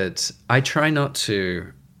think that I try not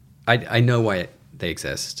to... I know why they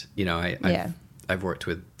exist. You know, I've worked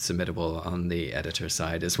with Submittable on the editor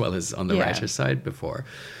side as well as on the writer side before.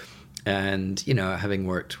 And, you know, having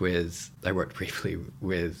worked briefly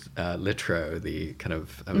with Litro, the kind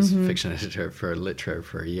of, I was fiction editor for Litro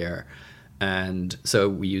for a year. And so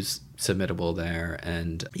we used Submittable there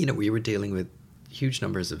and, you know, we were dealing with huge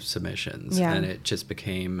numbers of submissions and it just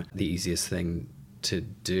became the easiest thing to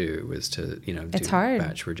do was to, you know, do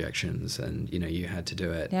batch rejections and, you know, you had to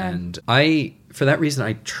do it. Yeah. And for that reason,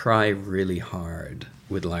 I try really hard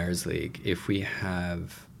with Liars League.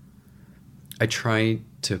 I try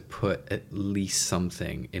to put at least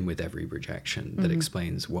something in with every rejection that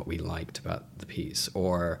explains what we liked about the piece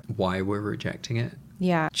or why we're rejecting it.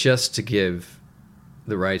 Yeah. Just to give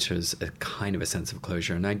the writers a kind of a sense of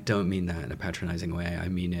closure. And I don't mean that in a patronizing way. I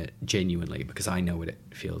mean it genuinely because I know what it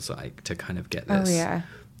feels like to kind of get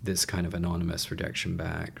this kind of anonymous rejection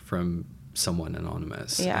back from someone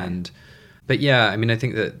anonymous. Yeah. But yeah, I mean, I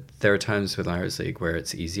think that there are times with Liars League where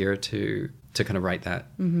it's easier to kind of write that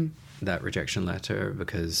that rejection letter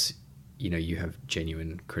because, you know, you have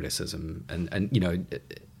genuine criticism and you know,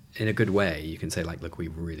 in a good way, you can say like, look, we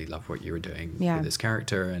really love what you were doing with this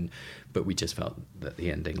character, but we just felt that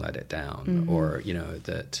the ending let it down, or you know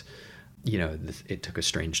that, you know, it took a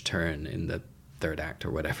strange turn in the third act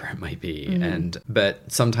or whatever it might be.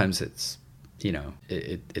 But sometimes it's, you know,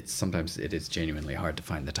 sometimes it is genuinely hard to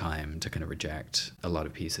find the time to kind of reject a lot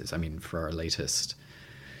of pieces. I mean, for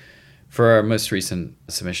our most recent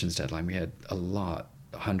submissions deadline, we had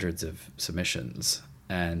hundreds of submissions,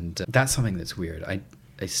 and that's something that's weird. I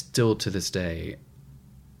still, to this day,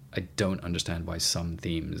 I don't understand why some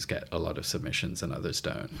themes get a lot of submissions and others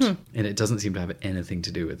don't. And it doesn't seem to have anything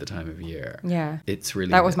to do with the time of year. Yeah. It's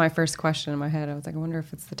really... That was my first question in my head. I was like, I wonder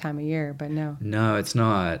if it's the time of year, but no. No, it's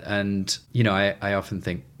not. And, you know, I often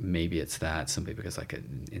think maybe it's that simply because, like,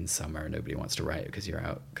 in summer, nobody wants to write because you're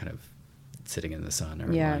out kind of sitting in the sun or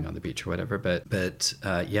lying on the beach or whatever. But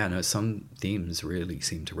yeah, no, some themes really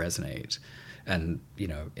seem to resonate. And, you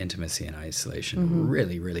know, intimacy and isolation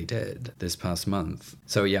really, really did this past month.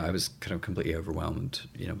 So, yeah, I was kind of completely overwhelmed,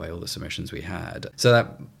 you know, by all the submissions we had. So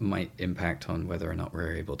that might impact on whether or not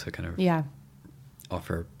we're able to kind of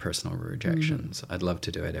offer personal rejections. I'd love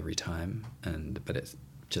to do it every time, but it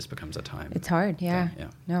just becomes a time. It's hard, yeah.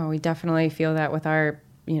 No, we definitely feel that with our...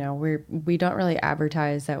 You know, we don't really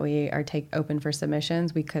advertise that we are open for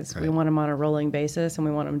submissions because we want them on a rolling basis and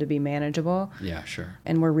we want them to be manageable. Yeah, sure.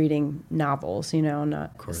 And we're reading novels, you know,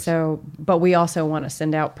 not of course. So, but we also want to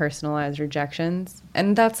send out personalized rejections,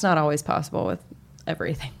 and that's not always possible with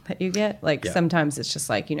everything that you get. Like sometimes it's just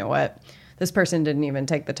like, you know what, this person didn't even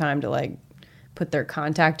take the time to like put their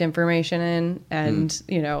contact information in, and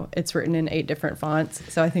you know, it's written in 8 different fonts.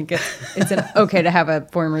 So I think it's okay to have a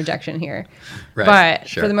form rejection here. Right. But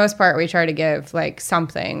for the most part, we try to give like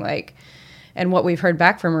something like, and what we've heard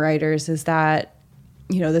back from writers is that,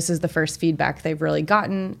 you know, this is the first feedback they've really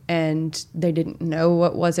gotten, and they didn't know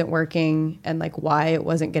what wasn't working and like why it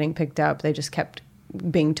wasn't getting picked up. They just kept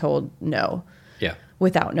being told no. Yeah.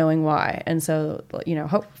 Without knowing why. And so, you know,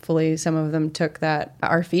 hopefully some of them took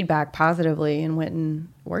our feedback positively and went and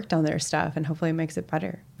worked on their stuff, and hopefully it makes it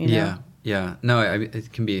better. You know? Yeah. No,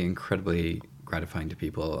 it can be incredibly gratifying to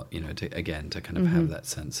people, you know, to kind of have that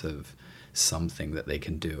sense of something that they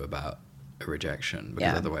can do about a rejection,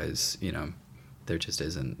 because otherwise, you know, there just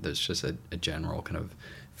isn't. There's just a general kind of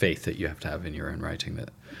faith that you have to have in your own writing that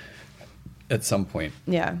at some point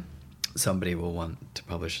somebody will want to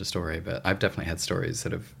publish a story. But I've definitely had stories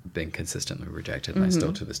that have been consistently rejected, and I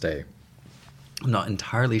still to this day I'm not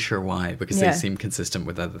entirely sure why, because they seem consistent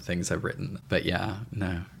with other things I've written. But it's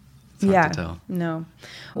hard to tell. No.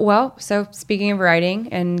 Well, so speaking of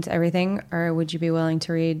writing and everything, would you be willing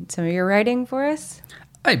to read some of your writing for us?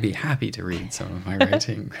 I'd be happy to read some of my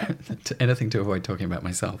writing. Anything to avoid talking about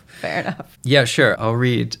myself. Fair enough. Yeah, sure. I'll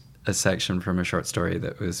read a section from a short story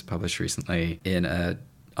that was published recently in a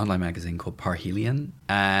online magazine called Parhelion,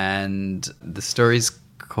 and the story's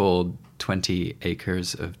called 20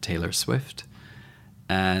 Acres of Taylor Swift.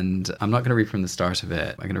 And I'm not going to read from the start of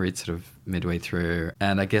it. I'm going to read sort of midway through.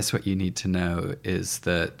 And I guess what you need to know is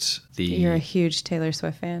that you're a huge Taylor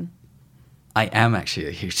Swift fan. I am actually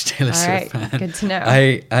a huge Taylor Swift fan. Good to know.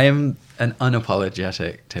 I am an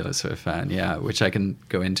unapologetic Taylor Swift fan, which I can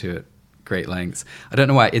go into at great lengths. I don't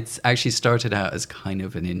know why. It's actually started out as kind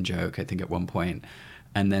of an in-joke, I think, at one point.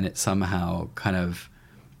 And then it somehow kind of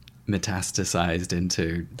metastasized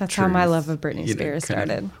into That's truth. How my love of Britney Spears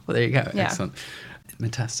started. Well, there you go. Yeah. Excellent.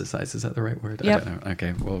 Metastasized, is that the right word? Yep. I don't know.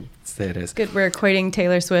 Okay, well, say it is. Good. We're equating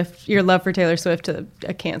Taylor Swift, your love for Taylor Swift, to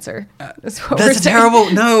a cancer. That's terrible.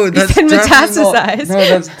 No, that's metastasized. No,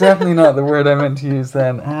 that's definitely not the word I meant to use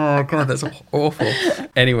then. Oh, God, that's awful.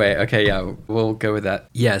 Anyway, okay, we'll go with that.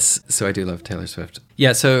 Yes, so I do love Taylor Swift.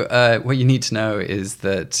 Yeah, so what you need to know is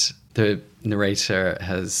that the narrator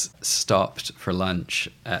has stopped for lunch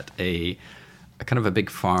at a kind of a big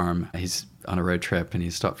farm. He's on a road trip and he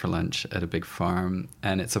stopped for lunch at a big farm,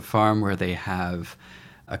 and it's a farm where they have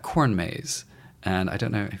a corn maze. And I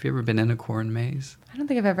don't know, have you ever been in a corn maze? I don't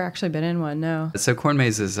think I've ever actually been in one, no. So corn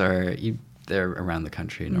mazes they're around the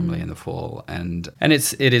country normally in the fall, and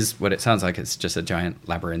it is what it sounds like. It's just a giant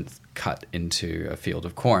labyrinth cut into a field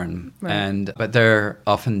of corn, right. But they're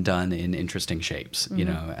often done in interesting shapes, you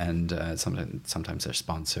know, and sometimes they're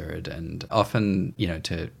sponsored, and often, you know,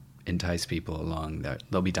 to entice people along,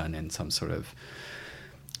 they'll be done in some sort of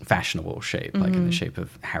fashionable shape, like in the shape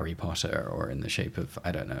of Harry Potter, or in the shape of,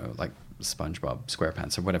 I don't know, like SpongeBob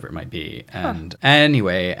SquarePants or whatever it might be. And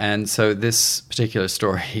anyway, and so this particular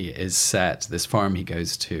story is set, this farm he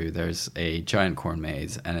goes to, there's a giant corn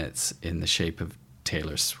maze, and it's in the shape of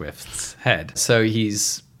Taylor Swift's head. So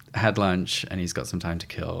he's had lunch and he's got some time to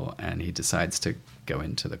kill, and he decides to go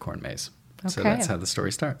into the corn maze. Okay. So that's how the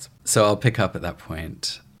story starts. So I'll pick up at that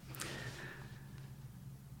point.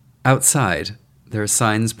 Outside, there are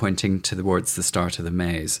signs pointing towards the start of the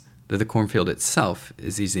maze, though the cornfield itself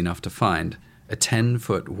is easy enough to find, a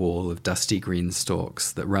 10-foot wall of dusty green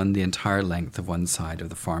stalks that run the entire length of one side of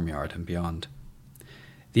the farmyard and beyond.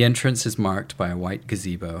 The entrance is marked by a white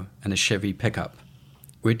gazebo and a Chevy pickup,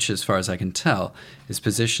 which, as far as I can tell, is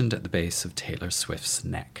positioned at the base of Taylor Swift's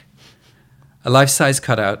neck. A life-size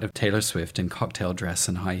cutout of Taylor Swift in cocktail dress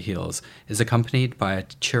and high heels is accompanied by a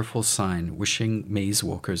cheerful sign wishing maze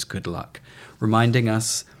walkers good luck, reminding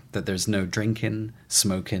us that there's no drinking,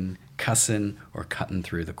 smoking, cussing, or cutting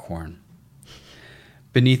through the corn.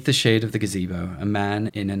 Beneath the shade of the gazebo, a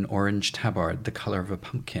man in an orange tabard the color of a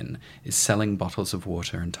pumpkin is selling bottles of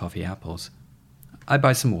water and toffee apples. I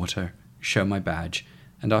buy some water, show my badge,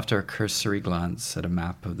 and after a cursory glance at a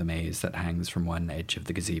map of the maze that hangs from one edge of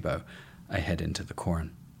the gazebo, I head into the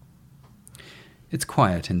corn. It's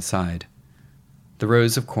quiet inside. The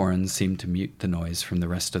rows of corn seem to mute the noise from the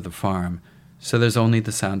rest of the farm, so there's only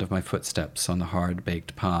the sound of my footsteps on the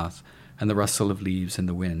hard-baked path and the rustle of leaves in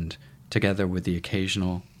the wind, together with the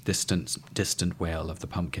occasional distant wail of the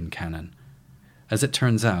pumpkin cannon. As it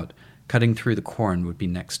turns out, cutting through the corn would be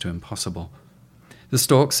next to impossible. The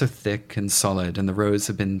stalks are thick and solid, and the rows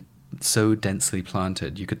have been so densely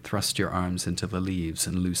planted you could thrust your arms into the leaves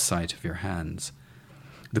and lose sight of your hands.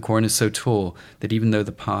 The corn is so tall that even though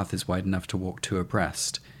the path is wide enough to walk two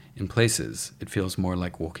abreast, in places it feels more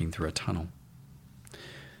like walking through a tunnel.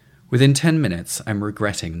 Within 10 minutes, I'm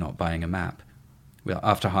regretting not buying a map. Well,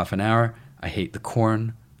 after half an hour, I hate the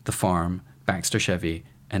corn, the farm, Baxter Chevy,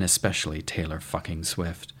 and especially Taylor fucking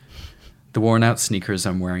Swift. The worn-out sneakers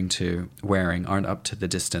I'm wearing aren't up to the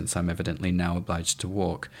distance I'm evidently now obliged to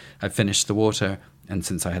walk. I've finished the water, and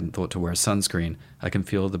since I hadn't thought to wear sunscreen, I can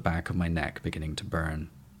feel the back of my neck beginning to burn.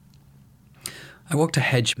 I walked a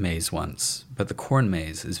hedge maze once, but the corn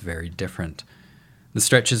maze is very different. The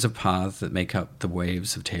stretches of path that make up the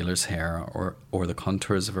waves of Taylor's hair or the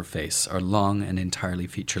contours of her face are long and entirely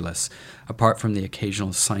featureless, apart from the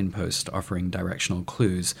occasional signpost offering directional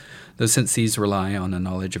clues, though since these rely on a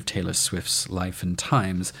knowledge of Taylor Swift's life and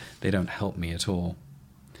times, they don't help me at all.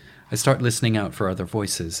 I start listening out for other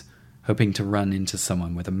voices, hoping to run into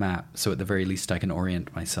someone with a map so at the very least I can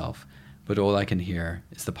orient myself, but all I can hear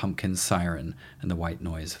is the pumpkin siren and the white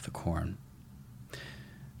noise of the corn.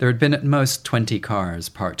 There had been at most 20 cars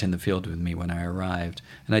parked in the field with me when I arrived,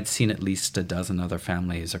 and I'd seen at least a dozen other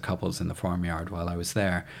families or couples in the farmyard while I was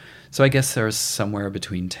there, so I guess there was somewhere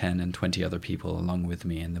between 10 and 20 other people along with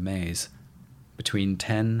me in the maze. Between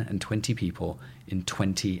 10 and 20 people in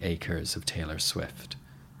 20 acres of Taylor Swift.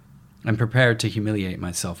 I'm prepared to humiliate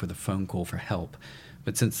myself with a phone call for help,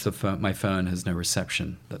 but since my phone has no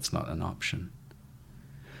reception, that's not an option.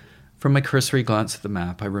 From my cursory glance at the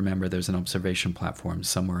map, I remember there's an observation platform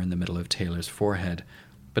somewhere in the middle of Taylor's forehead,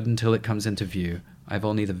 but until it comes into view, I have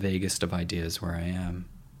only the vaguest of ideas where I am.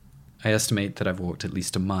 I estimate that I've walked at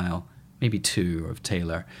least a mile, maybe 2, of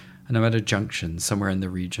Taylor, and I'm at a junction somewhere in the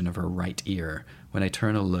region of her right ear when I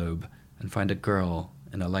turn a lobe and find a girl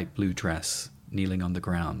in a light blue dress kneeling on the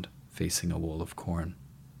ground, facing a wall of corn.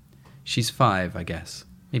 She's 5, I guess,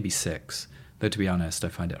 maybe 6, though to be honest, I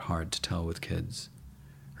find it hard to tell with kids.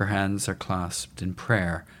 Her hands are clasped in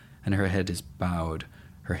prayer, and her head is bowed,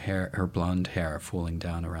 her blonde hair falling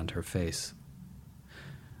down around her face.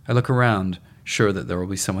 I look around, sure that there will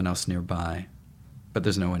be someone else nearby, but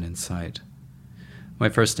there's no one in sight. My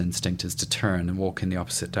first instinct is to turn and walk in the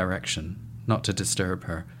opposite direction, not to disturb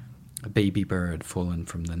her, a baby bird fallen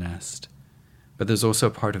from the nest. But there's also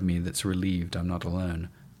a part of me that's relieved I'm not alone,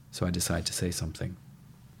 so I decide to say something.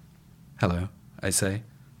 "Hello," I say.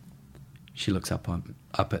 She looks up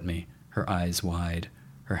at me, her eyes wide,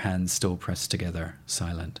 her hands still pressed together,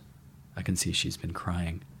 silent. I can see she's been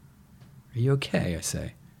crying. "Are you okay?" I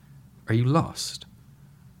say. "Are you lost?"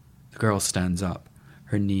 The girl stands up,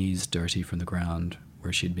 her knees dirty from the ground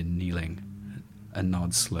where she'd been kneeling, and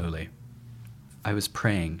nods slowly. "I was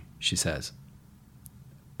praying," she says.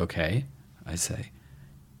 "Okay," I say.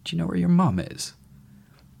 "Do you know where your mom is?"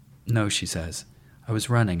 "No," she says. "I was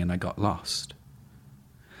running and I got lost."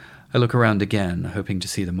 I look around again, hoping to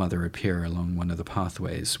see the mother appear along one of the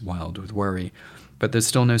pathways, wild with worry, but there's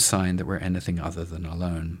still no sign that we're anything other than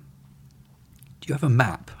alone. "Do you have a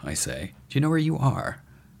map?" I say. "Do you know where you are?"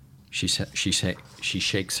 She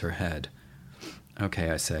shakes her head. "Okay,"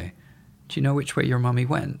 I say. "Do you know which way your mommy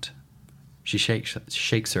went?" She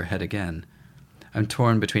shakes her head again. I'm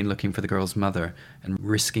torn between looking for the girl's mother and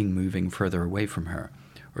risking moving further away from her,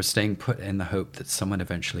 or staying put in the hope that someone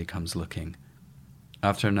eventually comes looking.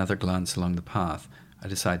 After another glance along the path, I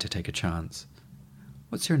decide to take a chance.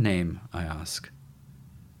 "What's your name?" I ask.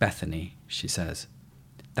 "Bethany," she says.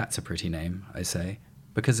 "That's a pretty name," I say,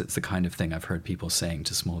 because it's the kind of thing I've heard people saying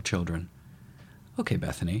to small children. "Okay,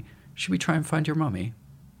 Bethany, Should we try and find your mommy?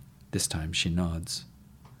 This time she nods.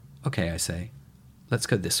 Okay, I say. Let's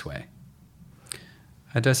go this way.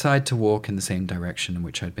 I decide to walk in the same direction in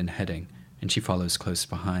which I'd been heading, and she follows close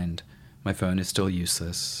behind. My phone is still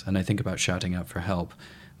useless, and I think about shouting out for help,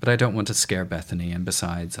 but I don't want to scare Bethany, and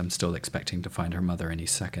besides, I'm still expecting to find her mother any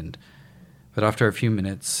second. But after a few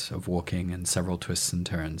minutes of walking and several twists and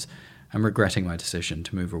turns, I'm regretting my decision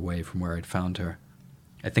to move away from where I'd found her.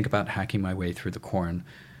 I think about hacking my way through the corn,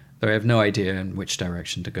 though I have no idea in which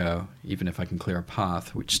direction to go, even if I can clear a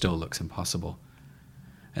path, which still looks impossible.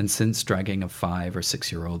 And since dragging a 5 or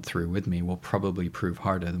 6-year-old through with me will probably prove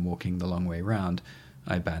harder than walking the long way round,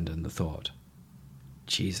 I abandon the thought.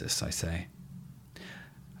 Jesus, I say.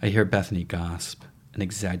 I hear Bethany gasp, an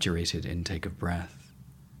exaggerated intake of breath.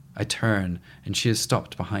 I turn, and she has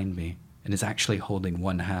stopped behind me, and is actually holding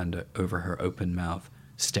one hand over her open mouth,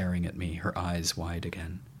 staring at me, her eyes wide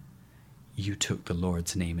again. You took the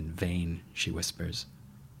Lord's name in vain, she whispers.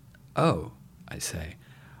 Oh, I say.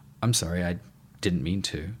 I'm sorry, I didn't mean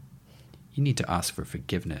to. You need to ask for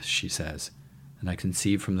forgiveness, she says, and I can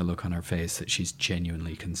see from the look on her face that she's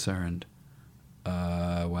genuinely concerned.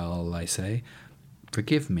 Well, I say,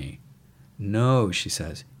 forgive me. No, she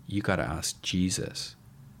says, you gotta ask Jesus.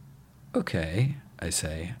 Okay, I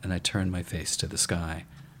say, and I turn my face to the sky.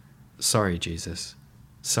 Sorry, Jesus.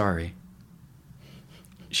 Sorry.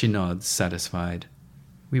 She nods, satisfied.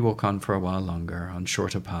 We walk on for a while longer, on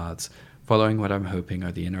shorter paths, following what I'm hoping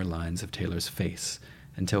are the inner lines of Taylor's face,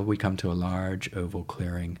 until we come to a large oval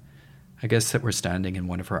clearing. I guess that we're standing in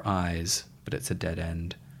one of her eyes, but it's a dead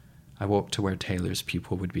end. I walk to where Taylor's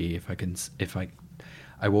pupil would be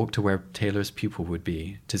I walk to where Taylor's pupil would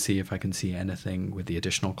be to see if I can see anything with the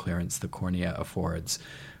additional clearance the cornea affords,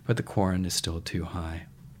 but the corn is still too high.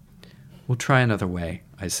 We'll try another way,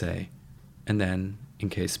 I say, and then, in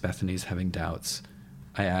case Bethany's having doubts,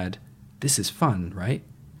 I add, this is fun, right?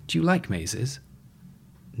 Do you like mazes?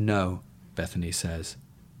 No, Bethany says.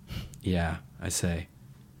 Yeah, I say,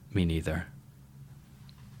 me neither.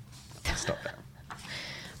 I'll stop there.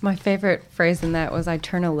 My favorite phrase in that was, I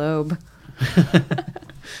turn a lobe.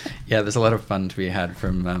 Yeah, there's a lot of fun to be had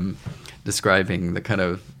from describing the kind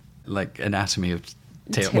of like anatomy of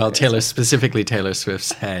specifically Taylor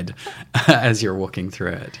Swift's head as you're walking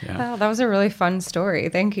through it. Yeah. Oh, that was a really fun story.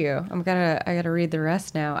 Thank you. I gotta read the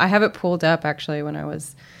rest now. I have it pulled up actually when I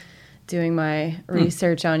was doing my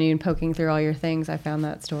research on you and poking through all your things. I found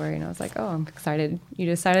that story and I was like, oh, I'm excited. You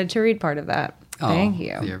decided to read part of that. Thank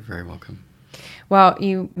you. You're very welcome. Well,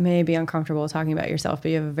 you may be uncomfortable talking about yourself,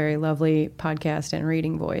 but you have a very lovely podcast and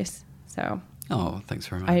reading voice. So, oh, thanks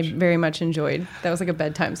very much. I very much enjoyed. That was like a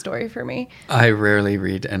bedtime story for me. I rarely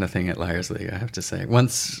read anything at Liars League, I have to say.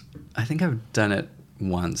 Once, I think I've done it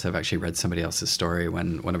once. I've actually read somebody else's story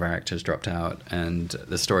when one of our actors dropped out, and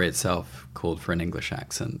the story itself called for an English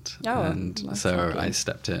accent. Oh, and so lucky. I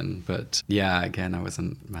stepped in. But yeah, again, I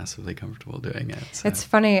wasn't massively comfortable doing it. So. It's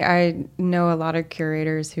funny. I know a lot of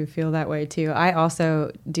curators who feel that way too. I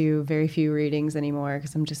also do very few readings anymore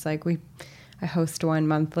because I'm just like, I host one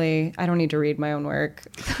monthly. I don't need to read my own work.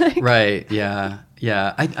 Right. Yeah.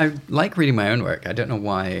 Yeah. I like reading my own work. I don't know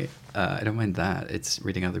why. I don't mind that. It's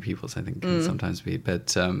reading other people's, I think, can sometimes be.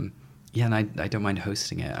 But yeah, and I don't mind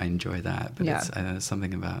hosting it. I enjoy that. But it's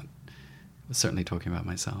something about certainly talking about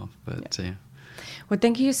myself. But yeah. Well,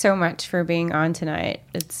 thank you so much for being on tonight.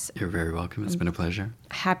 You're very welcome. It's been a pleasure.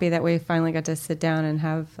 Happy that we finally got to sit down and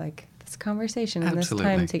have like this conversation and this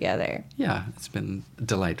time together. Yeah, it's been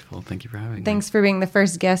delightful. Thank you for having me. Thanks for being the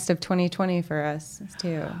first guest of 2020 for us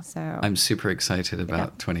too. So I'm super excited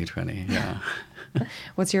about 2020. Yeah.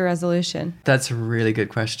 What's your resolution? That's a really good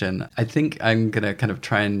question. I think I'm going to kind of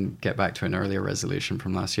try and get back to an earlier resolution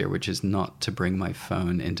from last year, which is not to bring my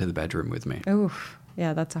phone into the bedroom with me. Oof.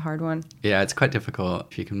 Yeah, that's a hard one. Yeah, it's quite difficult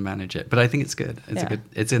if you can manage it, but I think it's good.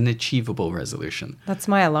 It's an achievable resolution. That's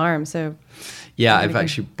my alarm, so... Yeah, I've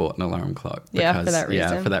actually bought an alarm clock. Because, for that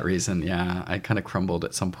reason. Yeah, for that reason, yeah. I kind of crumbled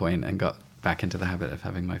at some point and got back into the habit of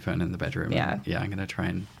having my phone in the bedroom. Yeah. And I'm going to try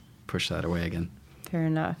and push that away again. Fair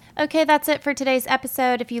enough. Okay, that's it for today's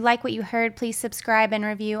episode. If you like what you heard, please subscribe and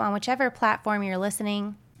review on whichever platform you're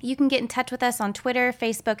listening. You can get in touch with us on Twitter,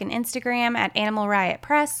 Facebook, and Instagram at Animal Riot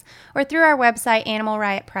Press or through our website,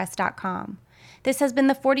 animalriotpress.com. This has been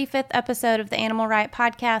the 45th episode of the Animal Riot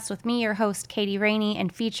Podcast with me, your host, Katie Rainey,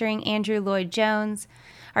 and featuring Andrew Lloyd Jones.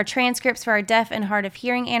 Our transcripts for our deaf and hard of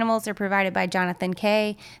hearing animals are provided by Jonathan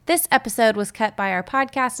Kay. This episode was cut by our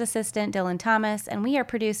podcast assistant, Dylan Thomas, and we are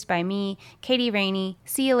produced by me, Katie Rainey.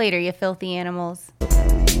 See you later, you filthy animals.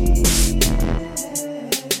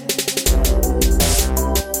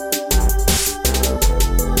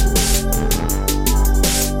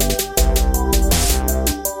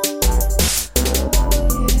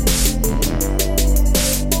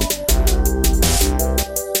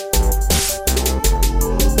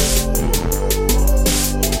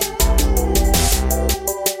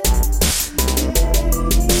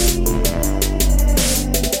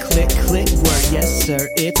 click word, yes sir,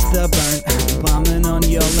 it's the burn. Bombing on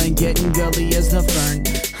y'all and getting gully as the fern.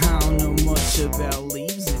 I don't know much about